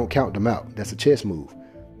 So don't count them out. That's a chess move,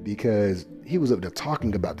 because he was up there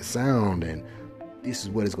talking about the sound and this is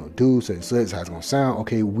what it's going to do. So this is how it's going to sound.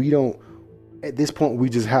 Okay, at this point, we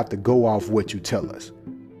just have to go off what you tell us,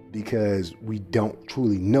 because we don't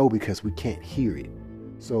truly know, because we can't hear it.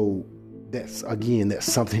 So that's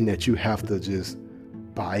something that you have to just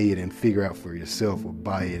buy it and figure out for yourself, or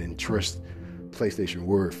buy it and trust PlayStation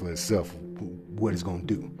word for itself, what it's going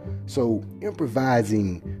to do. So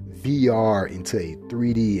improvising VR into a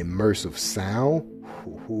 3D immersive sound,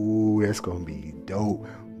 that's going to be dope.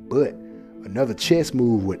 But another chess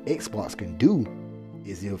move what Xbox can do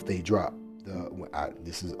is if they drop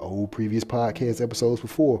this is old previous podcast episodes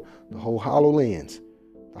before, the whole HoloLens,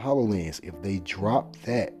 if they drop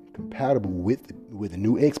that compatible with the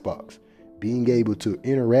new Xbox, being able to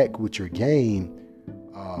interact with your game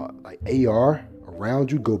like AR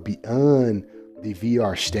around you, go beyond the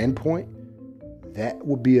VR standpoint, that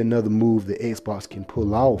would be another move that Xbox can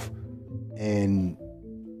pull off, and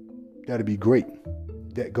that'd be great.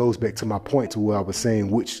 That goes back to my point to where I was saying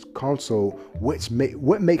what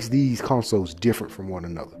makes these consoles different from one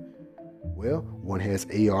another. Well, one has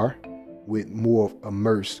AR with more of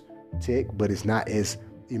immersed tech, but it's not as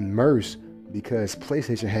immersed because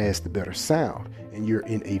PlayStation has the better sound and you're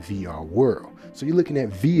in a VR world. So you're looking at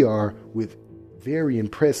VR with very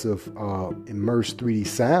impressive immersed 3D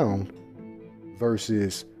sound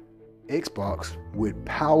versus Xbox with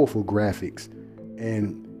powerful graphics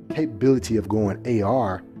and capability of going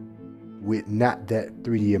AR with not that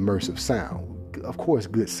 3D immersive sound. Of course,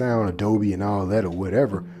 good sound, Adobe and all that or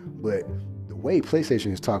whatever, but the way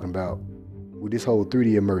PlayStation is talking about with this whole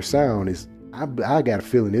 3D immersed sound is, I got a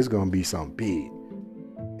feeling it's going to be something big.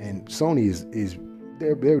 And Sony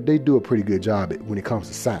they do a pretty good job when it comes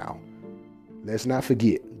to sound. Let's not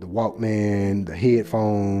forget the Walkman, the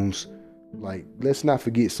headphones. Like, let's not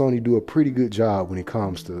forget Sony do a pretty good job when it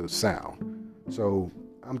comes to sound. So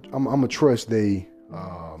I'm gonna trust they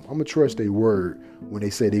word when they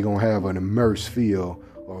say they're gonna have an immersed feel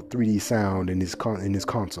or 3D sound in this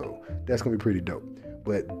console. That's gonna be pretty dope.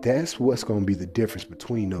 But that's what's gonna be the difference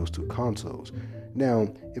between those two consoles. Now,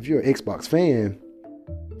 if you're an Xbox fan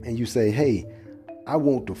and you say, hey, I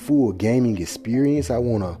want the full gaming experience, I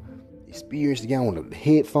want to experience the game, I want the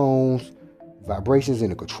headphones, vibrations in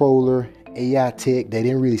the controller, AI tech. They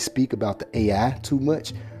didn't really speak about the AI too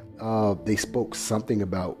much. They spoke something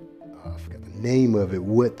about, I forgot the name of it,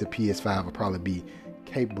 what the PS5 will probably be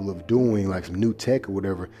capable of doing, like some new tech or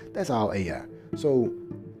whatever. That's all AI. So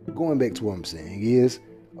going back to what I'm saying is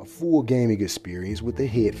a full gaming experience with the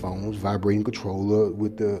headphones, vibrating controller,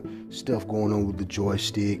 with the stuff going on with the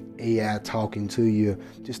joystick, AI talking to you,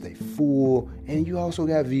 just a full, and you also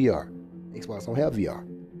got VR. Xbox don't have VR.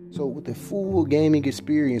 So with the full gaming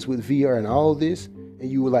experience with VR and all this, and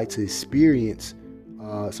you would like to experience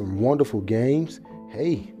some wonderful games,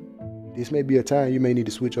 hey, this may be a time you may need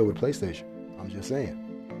to switch over to PlayStation. I'm just saying.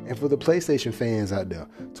 And for the PlayStation fans out there,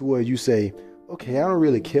 to where you say, okay, I don't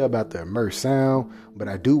really care about the immersed sound, but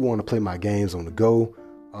I do want to play my games on the go.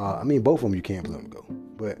 Both of them you can't play on the go,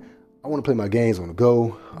 but I want to play my games on the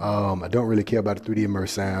go. I don't really care about the 3D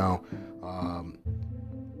immersed sound.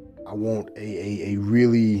 I want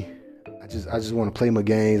I just want to play my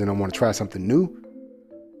games and I want to try something new.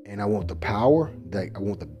 and I want the power, I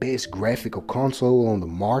want the best graphical console on the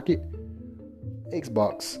market,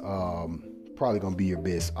 Xbox probably gonna be your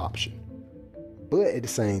best option. But at the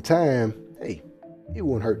same time, hey, it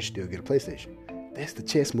won't hurt to still get a PlayStation. That's the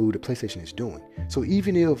chess move that PlayStation is doing. So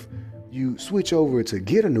even if you switch over to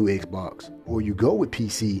get a new Xbox or you go with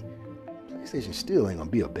PC, PlayStation still ain't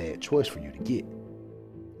gonna be a bad choice for you to get.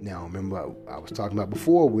 Now, remember I was talking about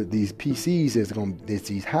before with these PCs, there's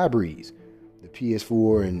these hybrids, the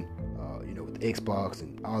PS4 and with the Xbox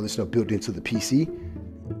and all this stuff built into the PC.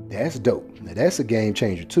 That's dope. Now that's a game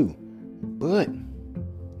changer too, but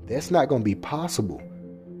that's not gonna be possible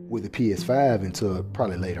with the PS5 until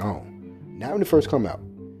probably later on. Not when it first come out.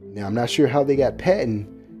 Now I'm not sure how they got patent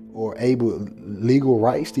or legal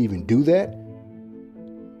rights to even do that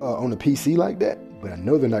on the PC like that. But I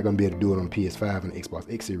know they're not going to be able to do it on the PS5 and the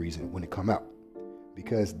Xbox X Series when it come out,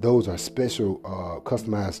 because those are special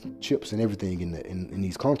customized chips and everything in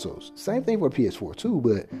these consoles. Same thing for the PS4 too,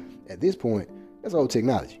 but at this point, that's old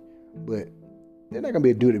technology. But they're not going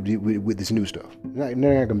to be able to do it with this new stuff. They're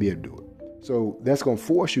not going to be able to do it. So that's going to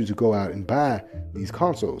force you to go out and buy these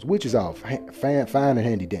consoles, which is all fine and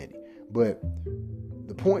handy dandy. But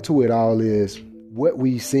the point to it all is what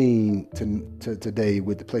we've seen today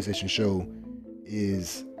with the PlayStation show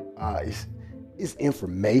is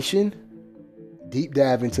information, deep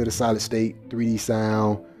dive into the solid state, 3D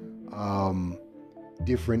sound,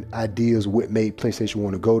 different ideas what made PlayStation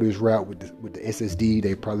want to go this route with the SSD.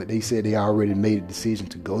 They said they already made a decision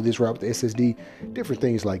to go this route with the SSD, different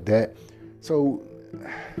things like that. So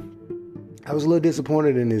I was a little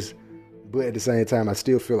disappointed in this, but at the same time, I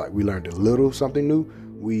still feel like we learned a little something new.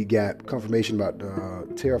 We got confirmation about the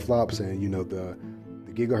teraflops and the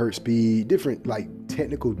gigahertz speed, different like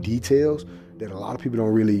technical details that a lot of people don't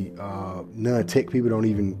really, non-tech people don't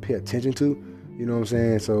even pay attention to. You know what I'm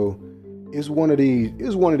saying? So it's one of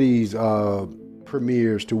these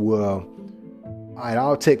premieres to all right,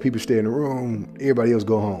 all tech people stay in the room, everybody else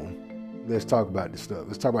go home. Let's talk about this stuff.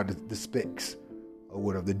 Let's talk about the specs or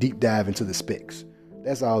whatever, the deep dive into the specs.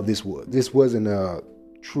 That's all this was. This wasn't a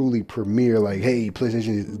truly premiere like, hey,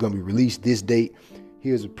 PlayStation is going to be released this date.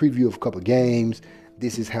 Here's a preview of a couple of games.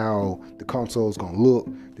 This is how the console is going to look.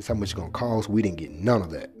 This is how much it's going to cost. We didn't get none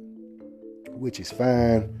of that, which is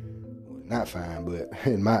fine. Well, not fine, but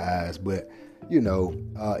in my eyes. But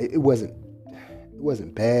it wasn't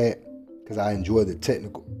bad because I enjoy the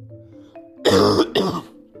technical.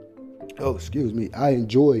 Oh, excuse me. I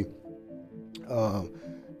enjoy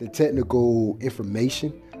the technical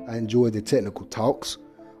information. I enjoy the technical talks.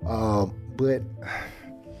 But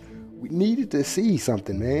we needed to see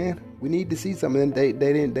something, man. We need to see something. They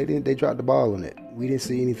dropped the ball on it. We didn't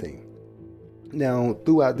see anything. Now,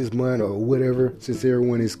 throughout this month or whatever, since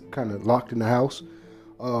everyone is kind of locked in the house,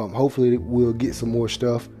 hopefully we'll get some more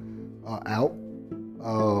stuff out.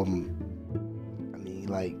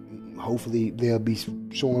 Hopefully they'll be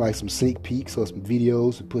showing like some sneak peeks or some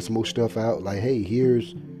videos and put some more stuff out. Like, hey,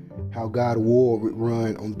 here's how God of War would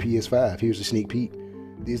run on the PS5. Here's a sneak peek.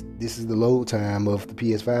 This is the load time of the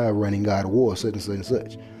PS5 running God of War, such and such and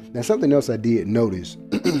such. Now, something else I did notice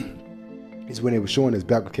is when they were showing this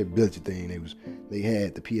backward capability thing, they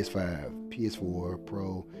had the PS5, PS4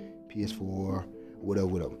 Pro, PS4,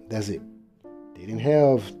 whatever. That's it. They didn't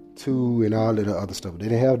have 2 and all of the other stuff. They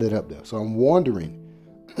didn't have that up there. So I'm wondering,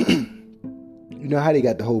 you know how they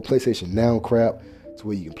got the whole PlayStation Now crap to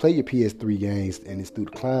where you can play your PS3 games and it's through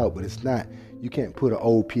the cloud, but it's not. You can't put an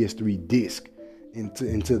old PS3 disc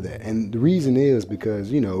into that. And the reason is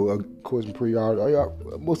because, of course,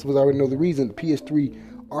 most of us already know the reason. The PS3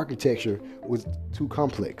 architecture was too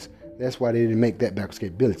complex. That's why they didn't make that backwards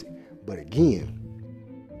capability. But again,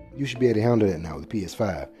 you should be able to handle that now with the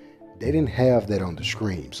PS5. They didn't have that on the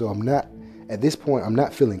screen. So at this point, I'm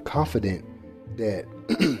not feeling confident that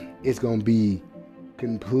it's going to be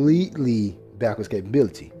completely backwards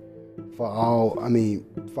capability for all of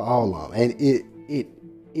them. And it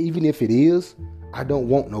even if it is, I don't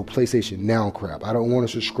want no PlayStation Now crap. I don't want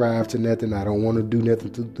to subscribe to nothing. I don't want to do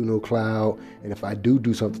nothing through no cloud. And if I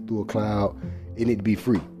do something through a cloud, it need to be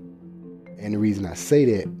free. And the reason I say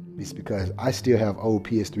that is because I still have old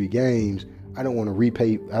PS3 games. I don't want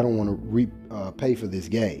to pay for this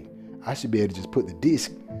game. I should be able to just put the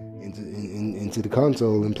disc into the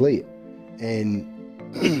console and play it. And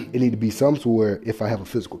it need to be some sort where if I have a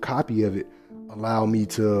physical copy of it, allow me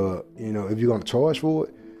to, if you're going to charge for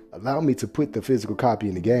it, allow me to put the physical copy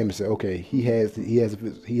in the game and say, okay, he has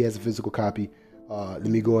a physical copy. Let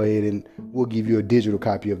me go ahead and we'll give you a digital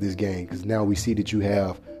copy of this game because now we see that you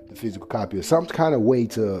have the physical copy, or some kind of way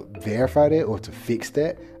to verify that or to fix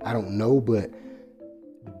that. I don't know, but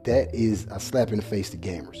that is a slap in the face to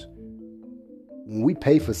gamers. When we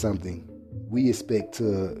pay for something, we expect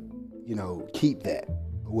to, keep that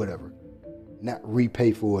or whatever, not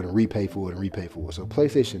repay for it and repay for it and repay for it. So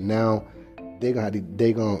PlayStation now, they're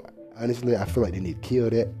gonna honestly, I feel like they need to kill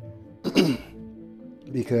that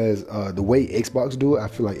because the way Xbox do it, I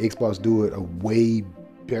feel like Xbox do it a way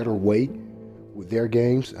better way with their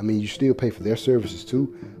games. I mean, you still pay for their services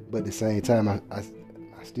too, but at the same time, I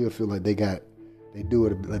still feel like they do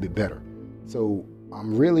it a little bit better. So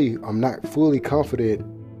I'm not fully confident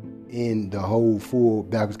in the whole full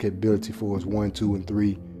backwards capability for us 1, 2, and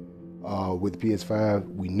 3 with the PS5.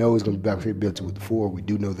 We know it's gonna be backwards capability with the 4. We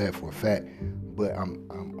do know that for a fact. But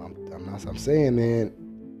I'm saying, man,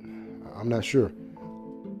 I'm not sure.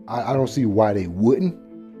 I don't see why they wouldn't.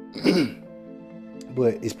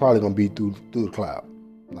 But it's probably gonna be through the cloud,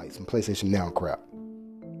 like some PlayStation Now crap.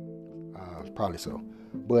 Probably so.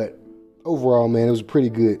 But overall, man, it was a pretty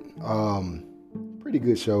good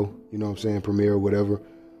show. You know what I'm saying? Premiere or whatever.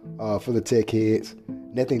 For the tech heads.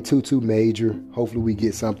 Nothing too major. Hopefully we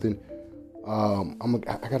get something. I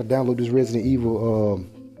gotta download this Resident Evil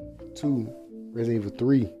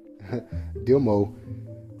 3 demo.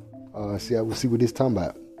 We'll see what this talking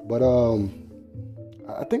about. But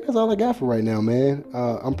I think that's all I got for right now, man.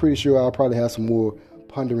 I'm pretty sure I'll probably have some more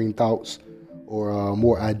pondering thoughts or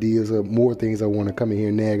more ideas or more things I want to come in here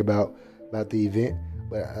and nag about the event.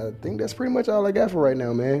 But I think that's pretty much all I got for right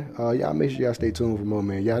now, man. Y'all make sure y'all stay tuned for more,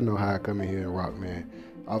 man. Y'all know how I come in here and rock, man.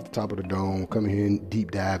 Off the top of the dome, come in here and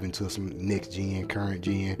deep dive into some next gen, current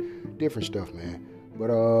gen, different stuff, man. But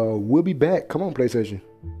we'll be back. Come on, PlayStation.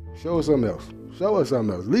 Show us something else.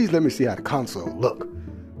 At least let me see how the console look.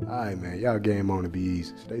 All right, man. Y'all game on to be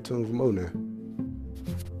easy. Stay tuned for more now.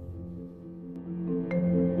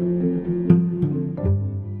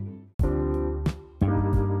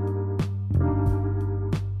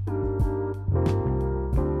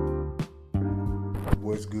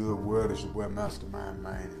 What's good, world? It's your boy Mastermind,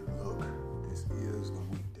 man. And look, this is the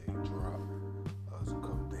weekday drop. There's a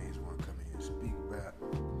couple things I want to come in and speak about.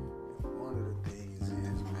 And one of the things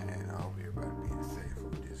is, man, I hope everybody being safe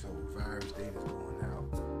with this whole virus thing that's going out.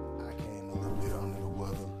 I came a little bit under the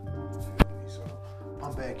weather, you feel me? So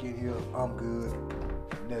I'm back in here. I'm good.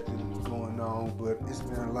 Nothing going on, but it's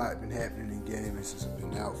been a lot been happening in gaming since I've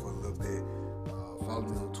been out for a little bit. Follow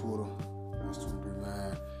me on Twitter. That's Twitter,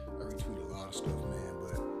 man. I retweet a lot of stuff, man.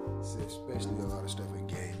 Especially a lot of stuff in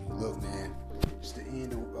gaming. Look, man, it's the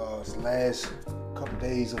end of it's the last couple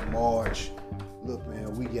days of March. Look,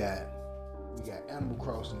 man, we got Animal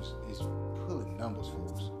Crossing is pulling numbers for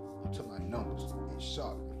us. I'm talking about numbers. It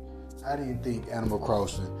shocked me. I didn't think Animal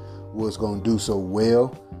Crossing was going to do so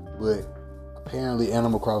well, but apparently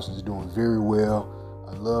Animal Crossing is doing very well.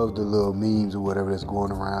 I love the little memes or whatever that's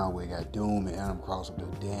going around where you got Doom and Animal Crossing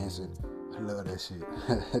they're dancing. I love that shit.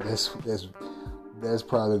 That's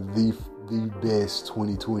probably the best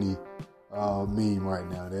 2020 meme right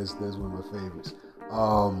now. That's one of my favorites.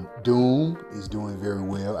 Doom is doing very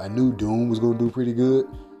well. I knew Doom was gonna do pretty good.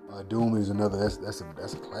 Doom is another. That's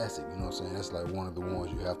a classic. You know what I'm saying? That's like one of the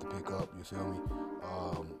ones you have to pick up. You feel me?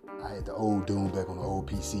 I had the old Doom back on the old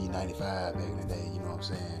PC 95 back in the day. You know what I'm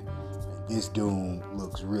saying? And this Doom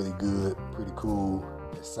looks really good, pretty cool.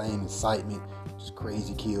 The same excitement, just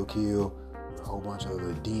crazy kill. A whole bunch of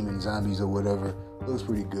the demon zombies or whatever. Looks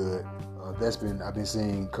pretty good. I've been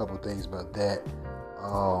seeing a couple things about that.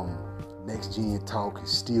 Next gen talk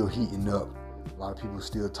is still heating up. A lot of people are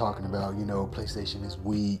still talking about, PlayStation is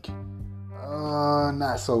weak.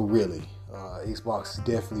 Not so really. Xbox is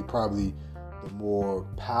definitely probably the more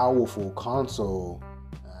powerful console.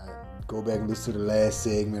 Go back and listen to the last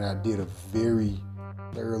segment. I did a very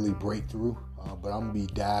thoroughly breakthrough, but I'm gonna be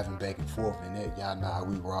diving back and forth in that. Y'all know how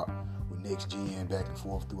we rock with next gen back and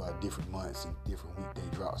forth throughout different months and different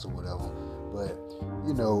weekday drops or whatever. But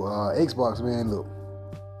Xbox, man, look,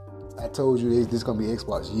 I told you this is gonna be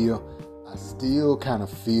Xbox year. I still kind of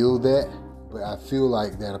feel that, but I feel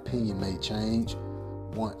like that opinion may change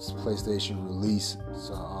once PlayStation release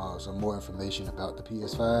some more information about the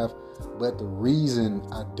PS5. But the reason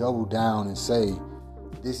I double down and say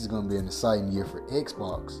this is going to be an exciting year for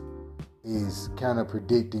Xbox is kind of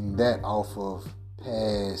predicting that off of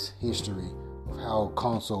past history of how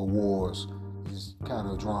console wars is kind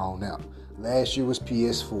of drawn out. Last year was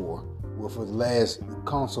PS4. Well, for the last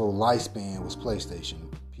console lifespan was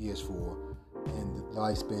PlayStation, PS4, and the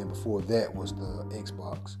lifespan before that was the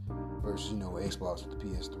Xbox versus, Xbox with the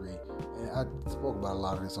PS3. And I spoke about a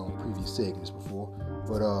lot of this on previous segments before,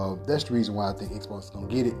 but that's the reason why I think Xbox is going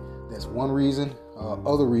to get it. That's one reason.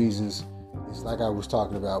 Other reasons is like I was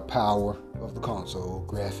talking about, power of the console,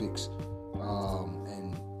 graphics,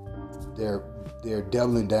 and they're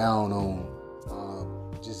doubling down on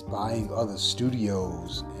just buying other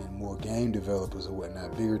studios and more game developers or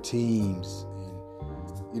whatnot, bigger teams,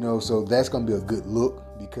 and so that's gonna be a good look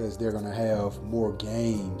because they're gonna have more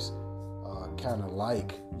games, kind of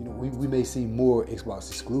like we may see more Xbox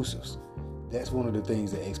exclusives. That's one of the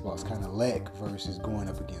things that Xbox kind of lack versus going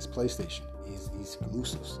up against PlayStation is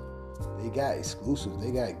exclusives. They got exclusives.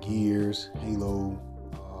 They got Gears, Halo,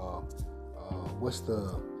 what's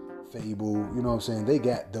the Fable, you know what I'm saying? They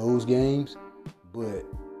got those games, but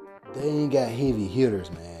they ain't got heavy hitters,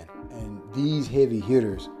 man. And these heavy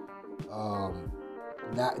hitters,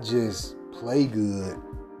 not just play good,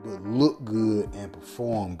 but look good and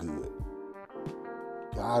perform good.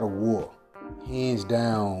 God of War, hands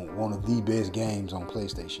down, one of the best games on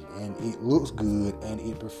PlayStation, and it looks good and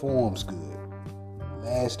it performs good.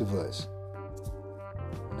 Last of Us,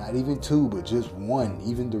 not even 2, but just 1.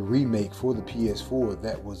 Even the remake for the PS4,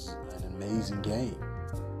 that was an amazing game.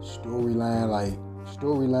 Storyline,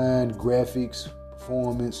 graphics,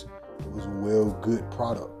 performance, it was a good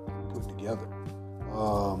product put together.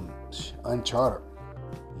 Uncharted,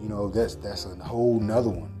 that's a whole nother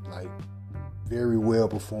one. Like, very well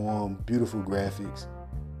performed, beautiful graphics.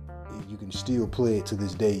 You can still play it to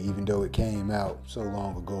this day, even though it came out so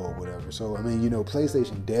long ago or whatever. So,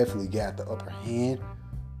 PlayStation definitely got the upper hand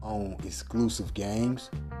on exclusive games.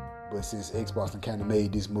 But since Xbox kind of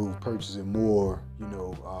made this move, purchasing more,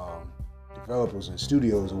 developers and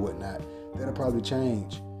studios or whatnot, that'll probably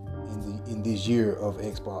change in this year of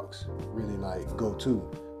Xbox really go to.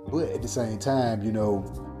 But at the same time,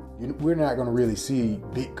 we're not going to really see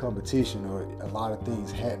big competition or a lot of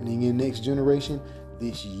things happening in next generation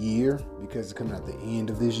this year because it's coming out the end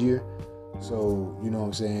of this year. So,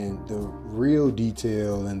 the real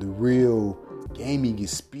detail and the real gaming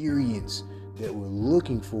experience that we're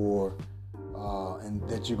looking for and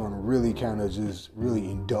that you're going to really kind of just really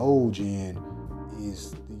indulge in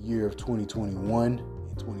is the year of 2021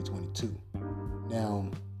 and 2022. Now,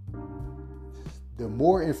 the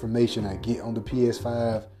more information I get on the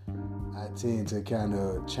PS5, I tend to kind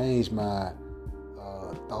of change my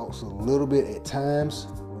thoughts a little bit at times.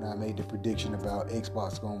 When I made the prediction about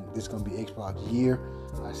Xbox, this going to be Xbox year,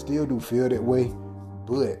 I still do feel that way,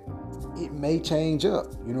 but it may change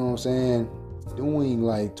up, doing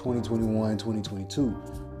like 2021, 2022,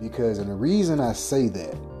 because, and the reason I say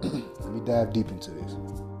that, let me dive deep into this.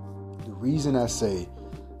 The reason I say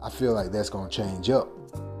I feel like that's going to change up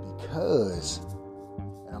because,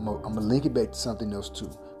 and I'm going to link it back to something else too,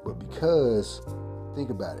 but because, think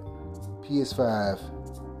about it, PS5,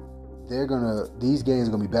 these games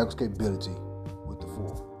are going to be backwards capability with the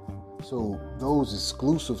 4. So those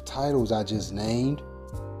exclusive titles I just named,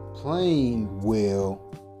 playing well,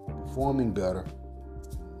 performing better,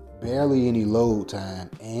 barely any load time,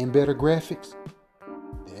 and better graphics,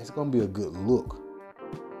 that's going to be a good look.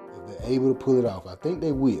 If they're able to pull it off, I think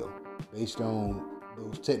they will, based on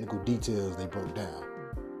those technical details they broke down.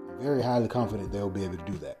 I'm very highly confident they'll be able to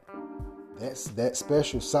do that. That's that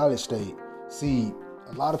special solid state. See,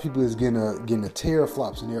 a lot of people is getting the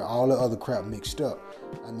teraflops in there, all the other crap mixed up.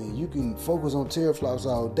 You can focus on teraflops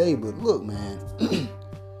all day, but look, man,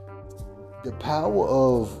 the power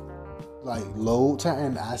of load time,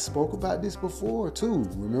 and I spoke about this before too.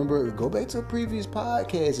 Remember, go back to previous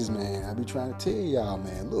podcasts, man. I be trying to tell y'all,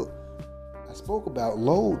 man, look, I spoke about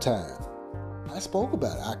load time. I spoke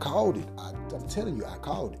about it. I called it. I'm telling you, I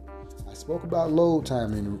called it. I spoke about load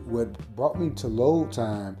time, and what brought me to load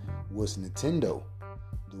time was Nintendo.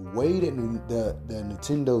 The way that the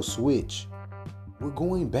Nintendo Switch, we're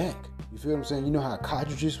going back. You feel what I'm saying? You know how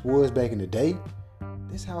cartridges was back in the day?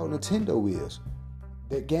 That's how Nintendo is.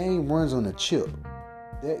 That game runs on a chip.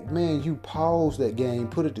 You pause that game,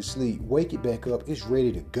 put it to sleep, wake it back up, it's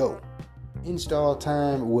ready to go. Install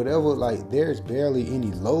time, whatever, there's barely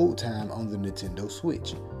any load time on the Nintendo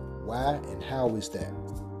Switch. Why and how is that?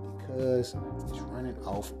 Because it's running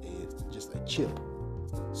off just a chip.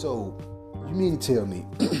 So, you mean to tell me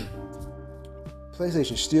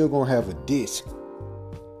PlayStation still gonna have a disc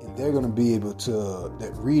and they're gonna be able to,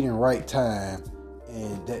 that read and write time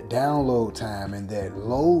and that download time and that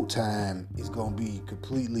load time is gonna be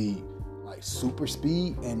completely super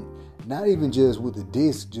speed, and not even just with the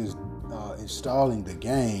disc, just installing the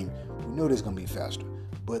game. We know that's gonna be faster,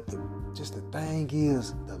 but the thing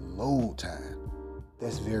is the load time.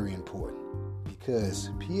 That's very important because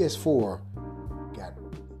PS4 got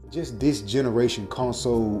just this generation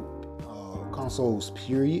consoles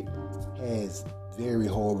period has very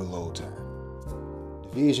horrible load time.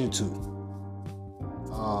 Division 2,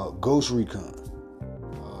 Ghost Recon,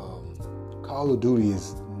 Call of Duty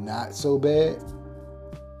is not so bad.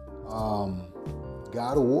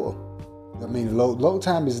 God of War. I mean, load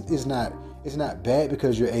time is not bad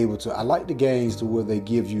because you're able to. I like the games to where they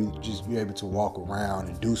give you you're able to walk around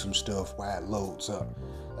and do some stuff while it loads up.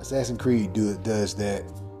 Assassin's Creed does that,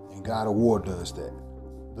 and God of War does that,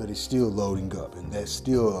 but it's still loading up, and that's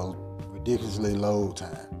still a ridiculously load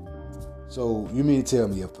time. So you mean to tell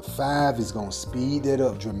me if the 5 is gonna speed that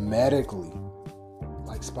up dramatically,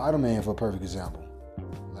 like Spider-Man for a perfect example,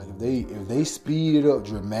 like if they speed it up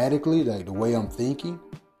dramatically, like the way I'm thinking,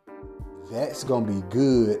 that's gonna be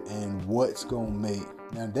good. And what's gonna make,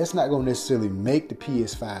 now that's not gonna necessarily make the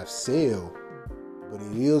PS5 sell, but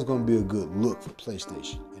it is gonna be a good look for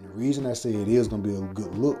PlayStation. And the reason I say it is gonna be a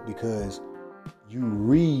good look because you're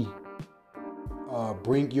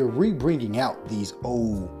bringing out these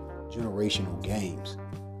old generational games.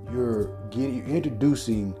 You're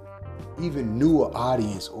introducing even newer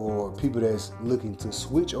audience or people that's looking to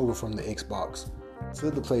switch over from the Xbox to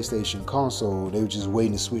the PlayStation console. They were just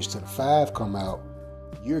waiting to switch to the 5 come out.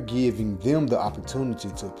 You're giving them the opportunity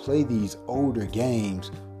to play these older games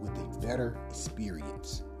with a better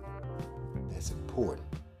experience. That's important.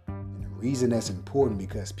 And the reason that's important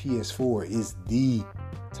because PS4 is the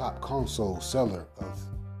top console seller of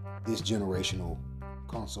this generational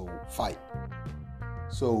console fight.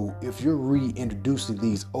 So if you're reintroducing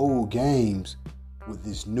these old games with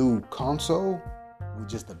this new console with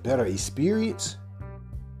just a better experience,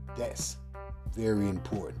 that's very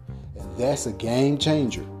important. And that's a game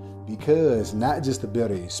changer because not just a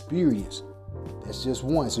better experience, that's just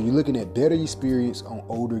one. So you're looking at better experience on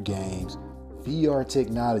older games. VR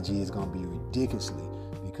technology is going to be ridiculously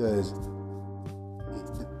because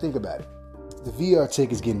think about it. The VR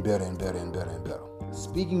tech is getting better and better and better and better.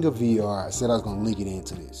 Speaking of VR, I said I was going to link it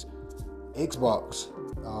into this. Xbox,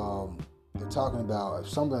 they're talking about,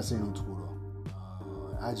 something I seen on Twitter,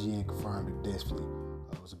 IGN confirmed it definitely.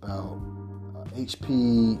 It was about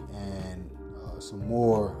HP and some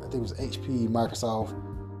more, I think it was HP, Microsoft,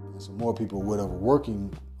 and some more people, whatever,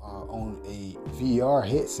 working on a VR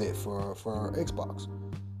headset for Xbox.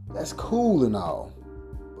 That's cool and all,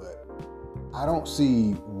 but I don't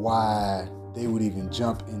see why they would even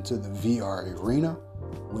jump into the VR arena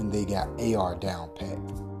when they got AR down pat,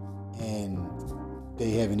 and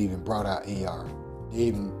they haven't even brought out AR. They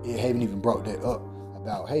haven't even brought that up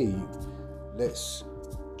about, hey, let's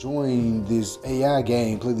join this AI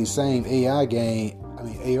game, play the same AR game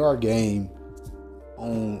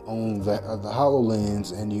on the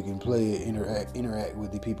HoloLens, and you can play it, interact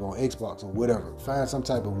with the people on Xbox or whatever. Find some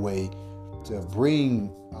type of way to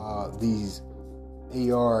bring these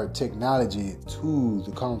AR technology to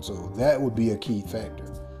the console. That would be a key factor.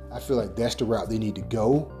 I feel like that's the route they need to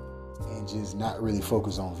go and just not really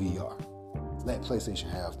focus on VR. Let PlayStation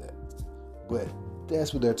have that. But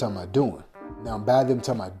that's what they're talking about doing. Now, by them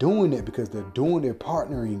talking about doing it because they're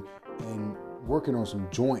partnering and working on some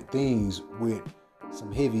joint things with some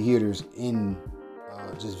heavy hitters in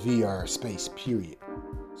just VR space, period.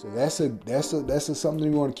 So that's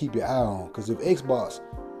something you want to keep your eye on, because if Xbox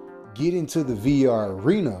get into the VR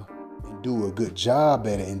arena and do a good job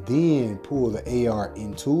at it and then pull the AR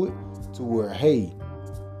into it to where, hey,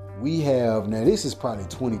 we have, now this is probably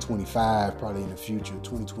 2025, probably in the future,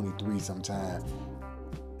 2023 sometime.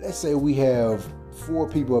 Let's say we have 4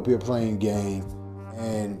 people up here playing game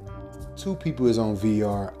and 2 people is on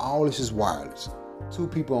VR. All this is wireless. 2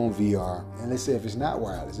 people on VR. And let's say if it's not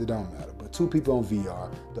wireless, it don't matter. But 2 people on VR,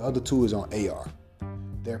 the other 2 is on AR.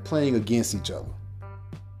 They're playing against each other.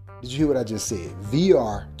 Did you hear what I just said?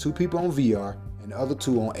 VR, 2 people on VR, and the other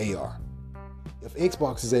 2 on AR. If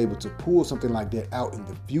Xbox is able to pull something like that out in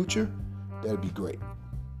the future, that'd be great.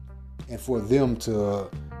 And for them to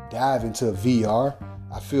dive into VR,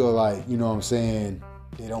 I feel like, you know what I'm saying,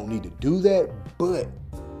 they don't need to do that, but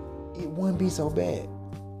it wouldn't be so bad.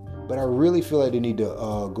 But I really feel like they need to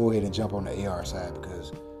go ahead and jump on the AR side,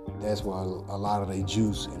 because that's where a lot of their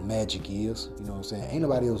juice and magic is. You know what I'm saying? Ain't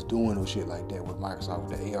nobody else doing no shit like that with Microsoft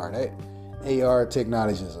with the AR. That AR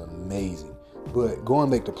technology is amazing. But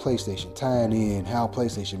going back to PlayStation, tying in how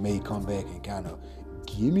PlayStation may come back and kind of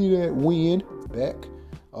give me that win back,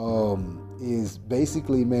 is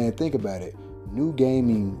basically, man, think about it. New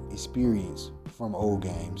gaming experience from old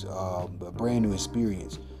games, a brand new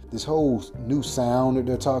experience. This whole new sound that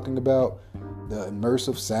they're talking about, the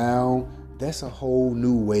immersive sound, that's a whole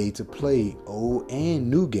new way to play old and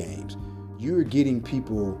new games. You're getting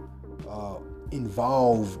people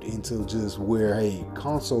involved into just where, hey,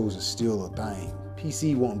 consoles is still a thing.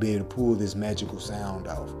 PC won't be able to pull this magical sound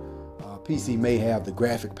off. PC may have the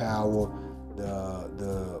graphic power,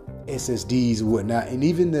 the SSDs and whatnot, and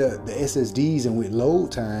even the SSDs and with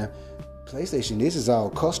load time, PlayStation, this is all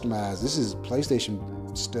customized. This is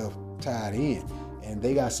PlayStation stuff tied in. And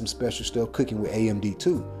they got some special stuff cooking with AMD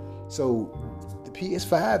too. So the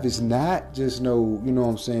PS5 is not just no, you know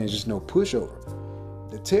what I'm saying, just no pushover.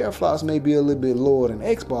 The teraflops may be a little bit lower than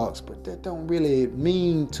Xbox, but that don't really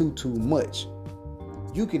mean too much.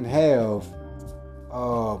 You can have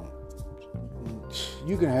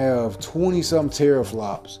 20-something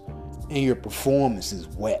teraflops and your performance is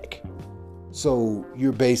whack. So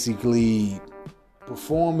you're basically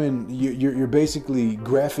performing, you're basically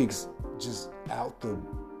graphics just out the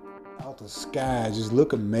sky, just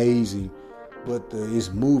look amazing, but it's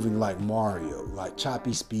moving like Mario, like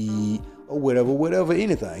choppy speed or whatever,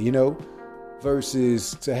 anything, you know,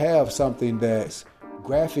 versus to have something that's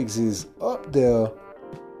graphics is up there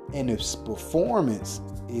and its performance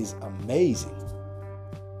is amazing.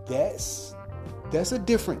 That's a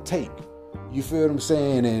different take. You feel what I'm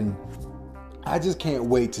saying? And I just can't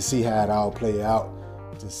wait to see how it all play out,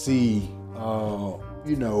 to see more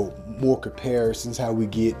comparisons, how we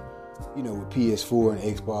get, with PS4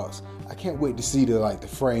 and Xbox. I can't wait to see the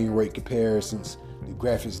frame rate comparisons, the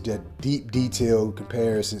graphics, the deep detailed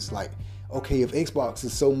comparisons. Like, okay, if Xbox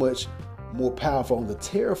is so much more powerful on the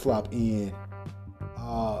teraflop end,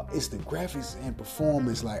 it's the graphics and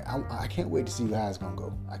performance. Like, I can't wait to see how it's gonna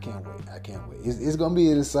go. I can't wait. It's gonna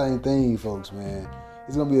be an exciting thing, folks, man.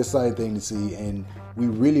 It's gonna be an exciting thing to see, and we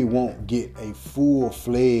really won't get a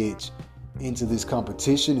full-fledged into this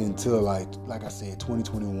competition until like I said,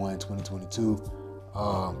 2021, 2022,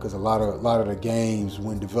 because a lot of the games,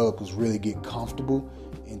 when developers really get comfortable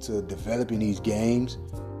into developing these games,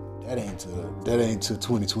 that ain't till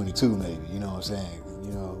 2022 maybe. You know what I'm saying?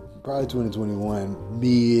 Probably 2021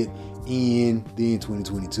 mid, end, then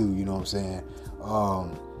 2022. You know what I'm saying?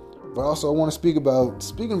 But also I want to speaking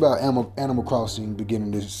about Animal Crossing.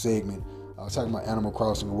 Beginning this segment, talking about Animal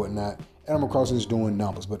Crossing and whatnot. Animal Crossing is doing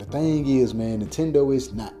numbers, but the thing is, man, Nintendo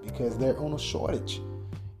is not, because they're on a shortage.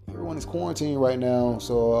 Everyone is quarantined right now,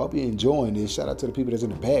 so I'll be enjoying this. Shout out to the people that's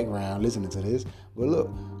in the background listening to this. But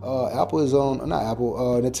look,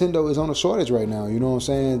 Nintendo is on a shortage right now. You know what I'm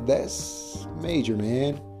saying? That's major,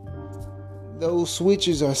 man. Those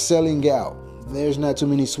Switches are selling out. There's not too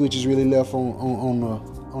many Switches really left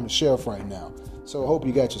on the shelf right now. So I hope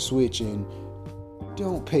you got your Switch, and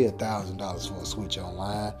don't pay $1,000 for a Switch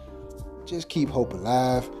online. Just keep hope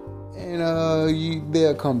alive, and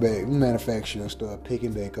they'll come back. Manufacturer start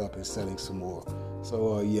picking back up and selling some more.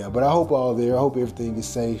 So but I hope I hope everything is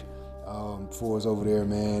safe for us over there,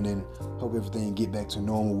 man, and hope everything get back to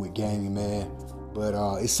normal with gaming, man. But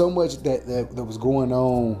it's so much that was going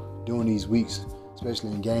on during these weeks,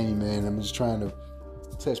 especially in gaming, man. I'm just trying to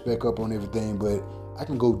touch back up on everything, but I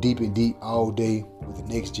can go deep all day with the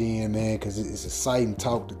next gen, man, because it's exciting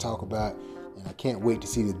to talk about. And I can't wait to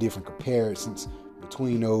see the different comparisons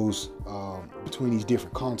between those, between these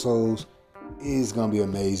different consoles. It's gonna be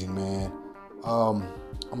amazing, man. I'm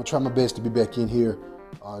gonna try my best to be back in here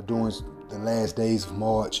during the last days of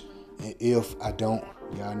March. And if I don't,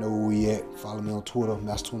 y'all know where we at. Follow me on Twitter,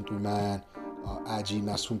 Master239, IG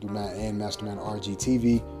Master239, and Masterman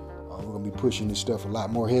RGTV. We're gonna be pushing this stuff a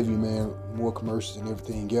lot more heavy, man. More commercials and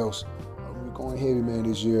everything else. We're going heavy, man,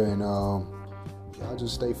 this year, and y'all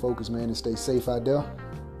just stay focused, man, and stay safe out there.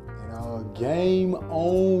 And game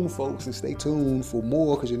on, folks, and stay tuned for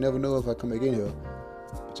more, because you never know if I come back in here.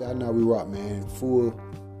 But y'all know we rock, man. Full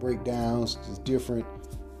breakdowns, just different,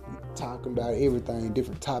 talking about everything,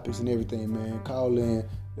 different topics and everything, man. Call in,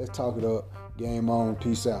 let's talk it up. Game on,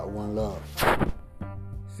 peace out, one love.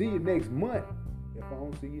 See you next month, if I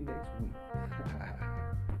don't see you next week.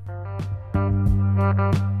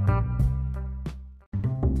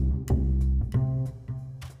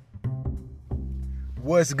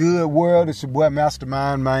 What's good, world? It's your boy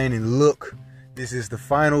Mastermind, man, and look, this is the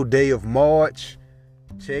final day of March.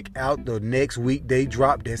 Check out the next weekday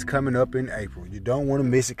drop that's coming up in April. You don't want to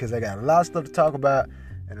miss it, because I got a lot of stuff to talk about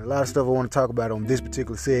and a lot of stuff I want to talk about on this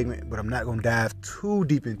particular segment, but I'm not going to dive too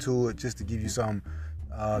deep into it, just to give you something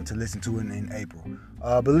to listen to in April.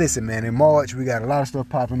 But listen, man, in March, we got a lot of stuff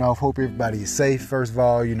popping off. Hope everybody is safe. First of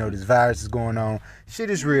all, this virus is going on. Shit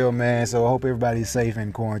is real, man, so I hope everybody is safe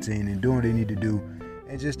in quarantine and doing what they need to do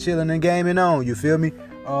and just chilling and gaming on, you feel me?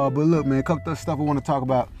 But look, man, a couple of stuff I want to talk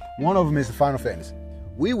about. One of them is the Final Fantasy.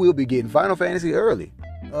 We will be getting Final Fantasy early.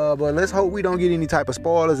 But let's hope we don't get any type of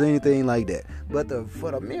spoilers or anything like that. But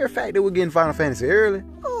for the mere fact that we're getting Final Fantasy early,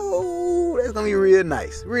 that's going to be real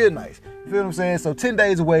nice. Real nice. You feel what I'm saying? So 10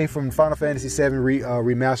 days away from Final Fantasy VII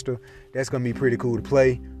remaster. That's going to be pretty cool to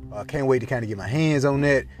play. Can't wait to kind of get my hands on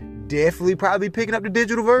that. Definitely probably picking up the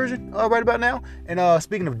digital version right about now. And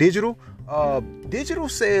speaking of digital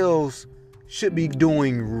sales should be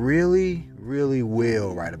doing really, really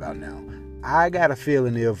well right about now. I got a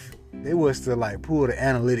feeling if they was to like pull the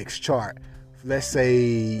analytics chart, let's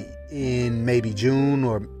say in maybe June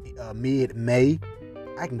or mid-May,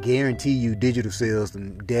 I can guarantee you digital sales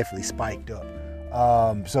definitely spiked up.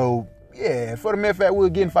 So yeah, for the mere fact we're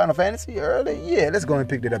getting Final Fantasy early, yeah, let's go and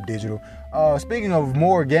pick that up digital. Speaking of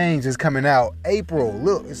more games that's coming out, April,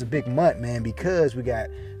 look, it's a big month, man, because we got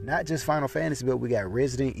not just Final Fantasy, but we got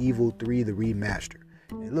Resident Evil 3, the remaster.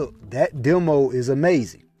 And look, that demo is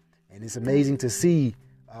amazing. And it's amazing to see,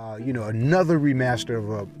 another remaster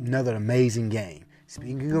of another amazing game.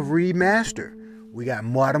 Speaking of remaster, we got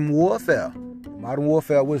Modern Warfare. Modern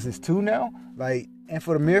Warfare, what is this, 2 now? And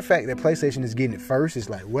for the mere fact that PlayStation is getting it first, it's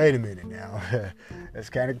like, wait a minute now. That's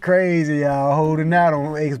kind of crazy, y'all, holding out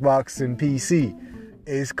on Xbox and PC.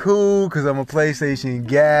 It's cool because I'm a PlayStation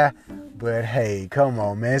guy, but hey, come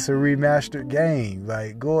on, man. It's a remastered game.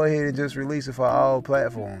 Go ahead and just release it for all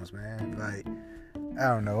platforms, man. I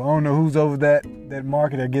don't know who's over that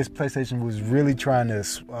market. I guess PlayStation was really trying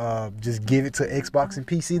to just give it to Xbox and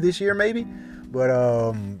PC this year, maybe.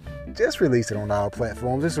 But just release it on all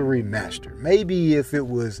platforms. It's a remaster. Maybe if it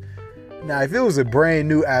was a brand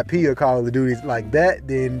new IP of Call of Duty like that,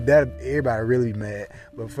 then everybody really mad.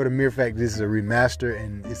 But for the mere fact this is a remaster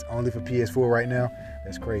and it's only for PS4 right now,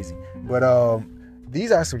 that's crazy. But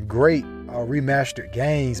these are some great remastered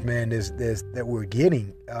games, man. That we're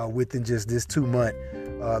getting within just this 2-month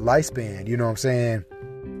lifespan. You know what I'm saying?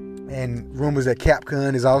 And rumors that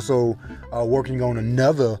Capcom is also working on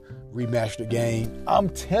another remastered game. I'm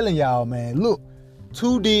telling y'all, man, look,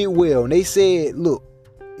 2 did well. And they said, look,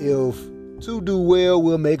 if 2 do well,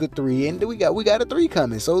 we'll make a 3. And we got a 3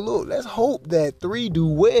 coming. So look, let's hope that 3 do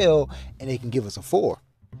well and they can give us a 4.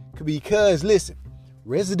 Because listen,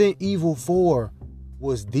 Resident Evil 4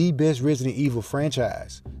 was the best Resident Evil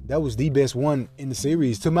franchise. That was the best one in the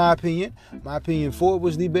series, to my opinion. My opinion, 4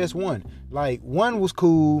 was the best one. 1 was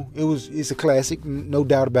cool. It's a classic, no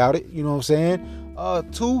doubt about it. You know what I'm saying?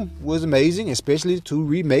 2 was amazing, especially the 2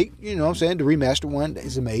 remake. You know what I'm saying? The remastered one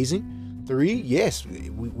is amazing. 3, yes,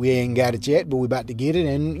 we ain't got it yet, but we're about to get it.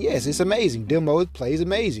 And yes, it's amazing. Demo, it plays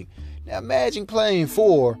amazing. Now imagine playing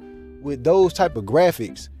 4 with those type of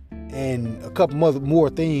graphics and a couple more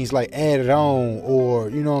things added on, or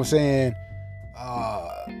you know what I'm saying,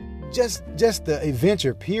 just the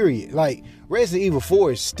adventure period. Resident Evil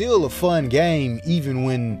 4 is still a fun game even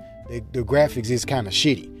when the graphics is kind of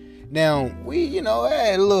shitty. Now we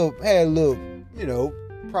had a little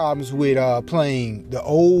problems with playing the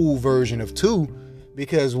old version of 2,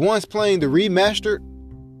 because once playing the remastered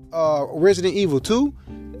Resident Evil 2,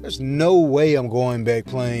 there's no way I'm going back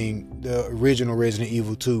playing the original Resident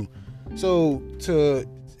Evil 2. So to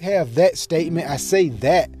have that statement, I say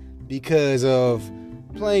that because of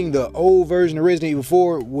playing the old version of Resident Evil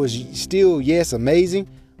 4 was still, yes, amazing.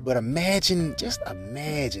 But imagine,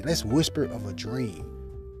 let's whisper of a dream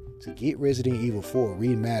to get Resident Evil 4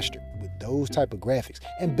 remastered with those type of graphics.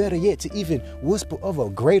 And better yet, to even whisper of a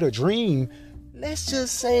greater dream, let's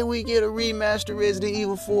just say we get a remastered Resident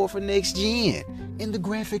Evil 4 for next gen. And the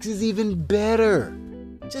graphics is even better.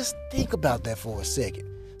 Just think about that for a second.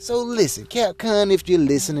 So listen, Capcom, if you're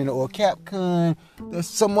listening, or Capcom, there's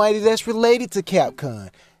somebody that's related to Capcom,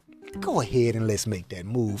 go ahead and let's make that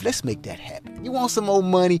move. Let's make that happen. You want some more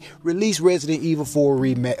money? Release Resident Evil 4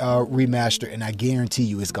 remaster, and I guarantee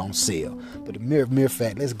you it's gonna sell. But the mere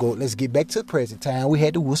fact, let's get back to the present time. We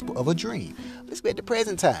had the whisper of a dream. Let's get to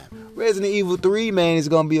present time. Resident Evil 3, man, is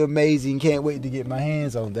gonna be amazing. Can't wait to get my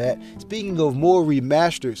hands on that. Speaking of more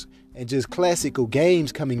remasters and just classical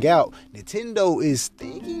games coming out, Nintendo is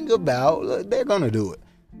thinking about, they're gonna do it.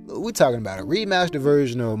 We're talking about a remastered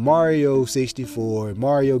version of Mario 64,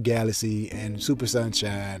 Mario Galaxy, and Super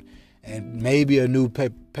Sunshine, and maybe a new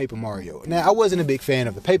Paper Mario. Now, I wasn't a big fan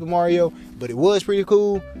of the Paper Mario, but it was pretty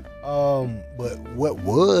cool. But what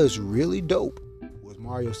was really dope was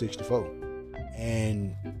Mario 64.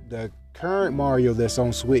 And the current Mario that's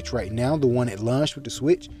on Switch right now, the one that launched with the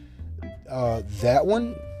Switch, that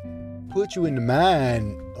one put you in the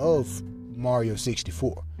mind of Mario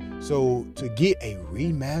 64. So to get a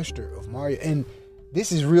remaster of Mario, and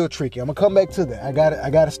this is real tricky. I'm gonna come back to that. I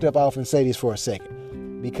gotta step off and say this for a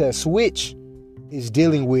second, because Switch is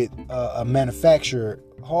dealing with a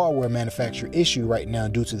hardware manufacturer issue right now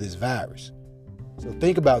due to this virus. So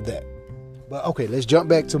think about that. But okay, let's jump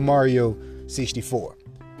back to Mario 64.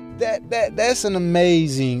 That was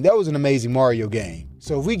an amazing Mario game.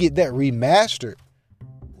 So if we get that remastered,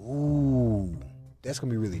 ooh, that's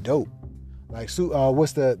gonna be really dope. What's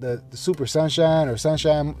the Super Sunshine or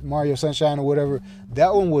Sunshine, Mario Sunshine or whatever?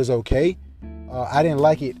 That one was okay. I didn't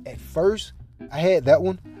like it at first, I had that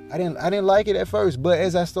one. I didn't like it at first, but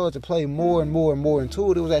as I started to play more and more and more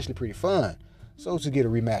into it, it was actually pretty fun. So to get a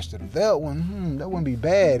remaster of that one, that wouldn't be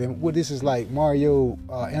bad. And what this is like Mario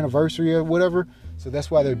anniversary or whatever, so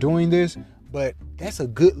that's why they're doing this. But that's a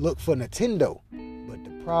good look for Nintendo. But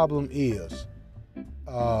the problem is,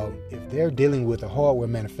 if they're dealing with a hardware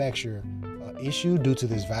manufacturer issue due to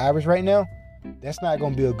this virus right now, that's not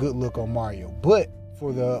going to be a good look on Mario. But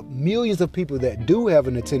for the millions of people that do have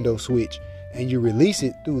a Nintendo Switch, and you release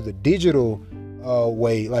it through the digital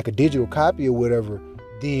way, like a digital copy or whatever,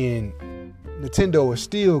 then Nintendo is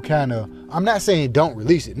still kind of, I'm not saying don't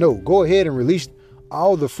release it. No, go ahead and release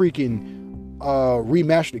all the freaking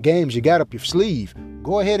remastered games you got up your sleeve.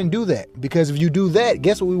 Go ahead and do that. Because if you do that,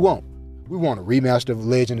 guess what we want? We want a remaster of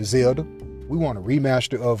Legend of Zelda. We want a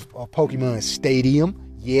remaster of Pokemon Stadium.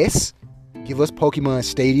 Yes, give us Pokemon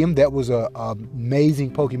Stadium. That was an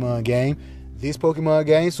amazing Pokemon game. This Pokemon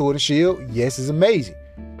game, Sword and Shield, yes, is amazing.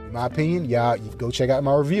 In my opinion, y'all, you go check out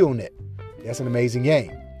my review on that. That's an amazing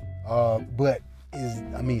game.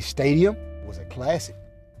 Stadium was a classic.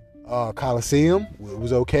 Coliseum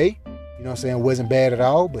was okay. You know what I'm saying? Wasn't bad at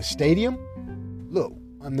all. But Stadium, look,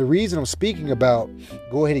 the reason I'm speaking about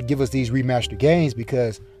go ahead and give us these remastered games,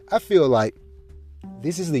 because I feel like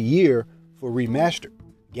this is the year for remastered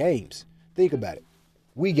games. Think about it.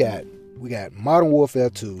 We got Modern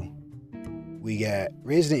Warfare 2. We got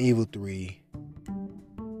Resident Evil 3.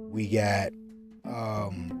 We got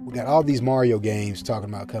all these Mario games talking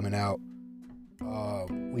about coming out.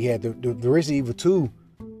 We had the Resident Evil 2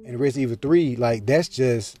 and Resident Evil 3. Like, I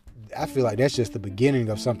feel like that's just the beginning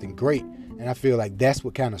of something great. And I feel like that's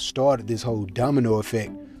what kind of started this whole domino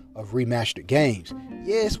effect of remastered games.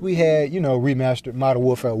 Yes, we had, remastered Modern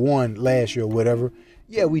Warfare 1 last year or whatever.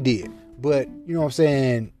 Yeah, we did. But, you know what I'm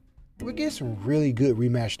saying? We get some really good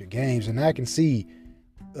remastered games, and I can see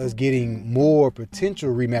us getting more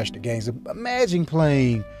potential remastered games. Imagine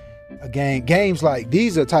playing games like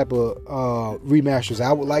these are type of remasters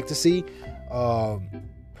I would like to see.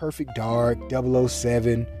 Perfect Dark,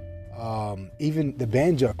 007, even the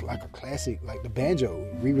Banjo, like a classic, like the Banjo,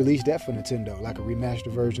 re-released that for Nintendo, like a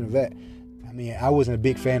remastered version of that. I mean, I wasn't a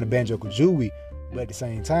big fan of Banjo-Kazooie, but at the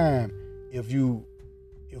same time, if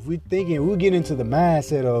we're getting into the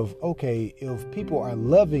mindset of, okay, if people are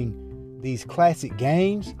loving these classic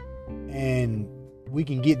games and we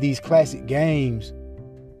can get these classic games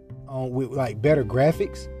with like better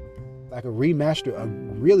graphics, like a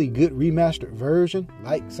really good remastered version,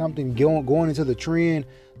 like something going into the trend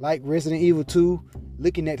like Resident Evil 2,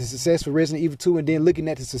 looking at the success for Resident Evil 2 and then looking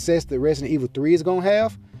at the success that Resident Evil 3 is going to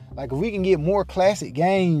have. Like, if we can get more classic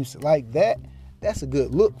games like that, that's a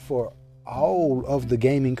good look for all of the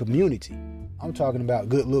gaming community. I'm talking about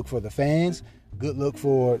good look for the fans, good look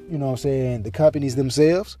for, the companies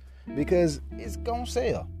themselves, because it's going to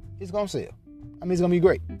sell. It's going to sell. I mean, it's going to be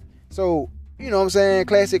great. So,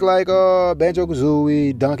 classic like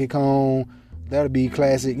Banjo-Kazooie, Donkey Kong, that'll be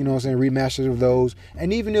classic, remasters of those.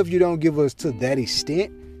 And even if you don't give us to that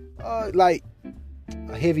extent, like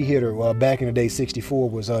a heavy hitter back in the day, 64,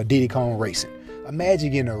 was Diddy Kong Racing.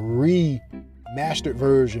 Imagine getting a remastered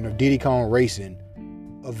version of Diddy Kong Racing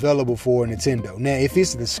available for Nintendo. Now, if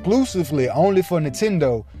it's exclusively only for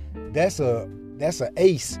Nintendo, that's a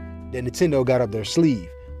ace that Nintendo got up their sleeve.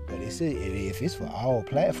 But if it's for all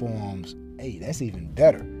platforms, hey, that's even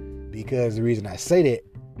better. Because the reason I say that,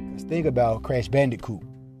 is think about Crash Bandicoot,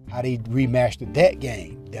 how they remastered that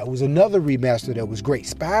game. That was another remaster that was great.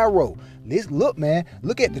 Spyro.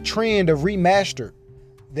 Look at the trend of remaster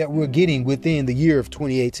that we're getting within the year of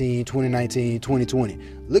 2018, 2019, 2020.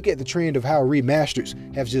 Look at the trend of how remasters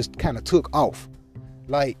have just kind of took off.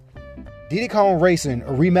 Like, Diddy Kong Racing,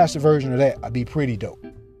 a remastered version of that would be pretty dope.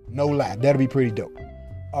 No lie, that'll be pretty dope.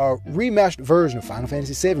 A remastered version of Final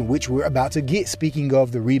Fantasy VII, which we're about to get, speaking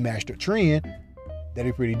of the remastered trend,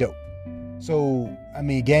 that'd be pretty dope. So, I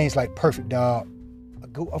mean, games like Perfect Dark,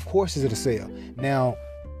 of course, is it a sale. Now,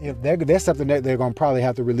 if that's something that they're going to probably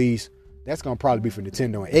have to release, that's going to probably be for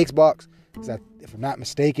Nintendo and Xbox. Because if I'm not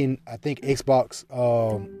mistaken, I think Xbox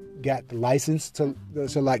got the license to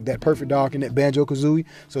like that Perfect Dark and that Banjo-Kazooie.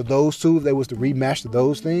 So those two, they was to remaster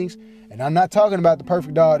those things. And I'm not talking about the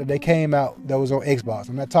Perfect Dark that they came out that was on Xbox.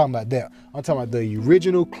 I'm not talking about that. I'm talking about the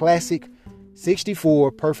original classic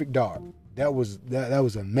 64 Perfect Dark. That was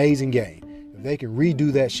an amazing game. If they can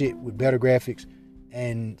redo that shit with better graphics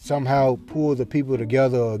and somehow pull the people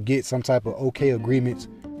together or get some type of okay agreements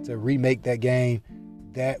to remake that game,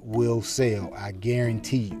 that will sell. I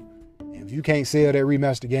guarantee you. If you can't sell that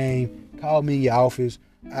remastered game, call me in your office.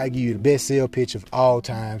 I'll give you the best sale pitch of all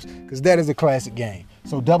times, because that is a classic game.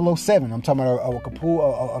 So 007, I'm talking about a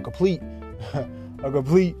complete a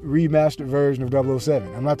complete remastered version of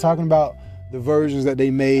 007. I'm not talking about the versions that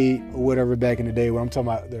they made or whatever back in the day. When I'm talking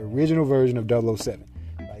about the original version of 007.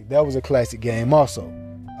 Like, that was a classic game also.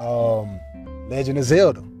 Legend of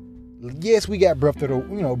Zelda. Yes, we got Breath of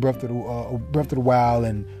the Wild,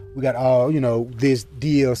 and we got all, this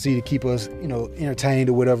DLC to keep us, entertained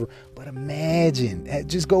or whatever. But imagine,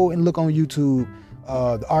 just go and look on YouTube,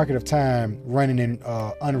 the Arcade of Time running in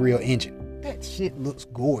Unreal Engine. That shit looks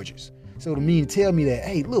gorgeous. So to tell me that,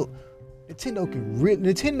 hey, look,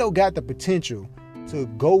 Nintendo got the potential to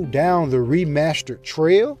go down the remastered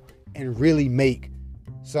trail and really make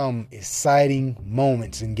some exciting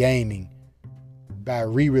moments in gaming by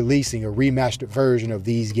re-releasing a remastered version of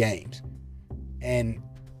these games. And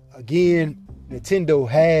again, Nintendo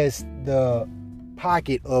has the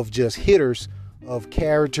pocket of just hitters, of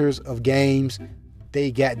characters, of games.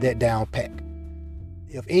 They got that down pat.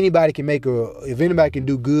 If anybody can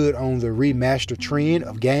do good on the remaster trend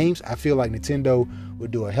of games, I feel like Nintendo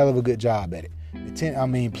would do a hell of a good job at it.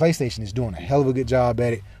 PlayStation is doing a hell of a good job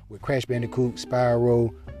at it with Crash Bandicoot,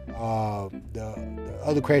 Spyro, the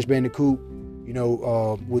other Crash Bandicoot,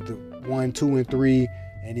 with the 1, 2, and 3,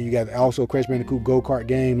 and then you got also Crash Bandicoot go-kart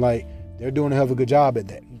game. Like, they're doing a hell of a good job at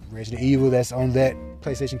that. Resident Evil, that's on that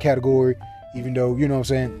PlayStation category, even though,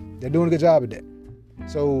 they're doing a good job at that.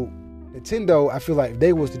 So Nintendo, I feel like if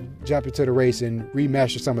they was to jump into the race and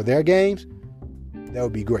remaster some of their games, that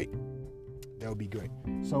would be great.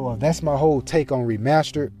 So that's my whole take on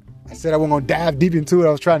remastered. I said I wasn't going to dive deep into it.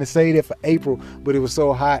 I was trying to say that for April, but it was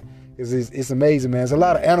so hot. It's amazing, man. There's a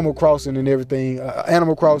lot of Animal Crossing and everything.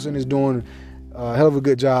 Animal Crossing is doing a hell of a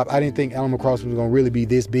good job. I didn't think Animal Crossing was going to really be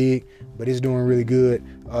this big, but it's doing really good.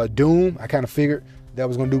 Doom, I kind of figured that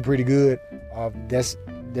was going to do pretty good. That's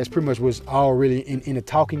pretty much what's all really in the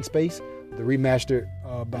talking space. The remastered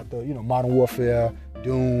about the Modern Warfare,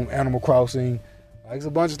 Doom, Animal Crossing. There's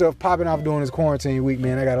a bunch of stuff popping off during this quarantine week,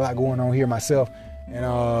 man. I got a lot going on here myself. And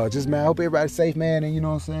I hope everybody's safe, man.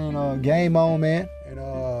 And game on, man. And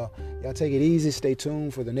y'all take it easy. Stay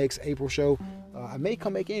tuned for the next April show. I may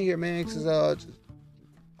come back in here, man, because just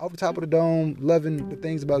off the top of the dome, loving the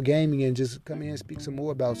things about gaming, and just come in and speak some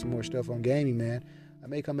more about some more stuff on gaming, man. I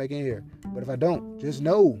may come back in here. But if I don't, just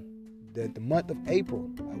know that the month of April,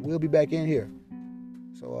 I will be back in here.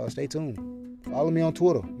 So stay tuned. Follow me on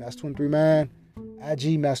Twitter, Master23Mind,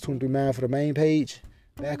 IG Master23Mind for the main page.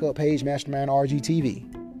 Backup page, Mastermind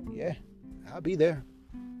RGTV. Yeah, I'll be there.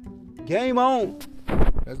 Game on.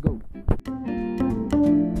 Let's go.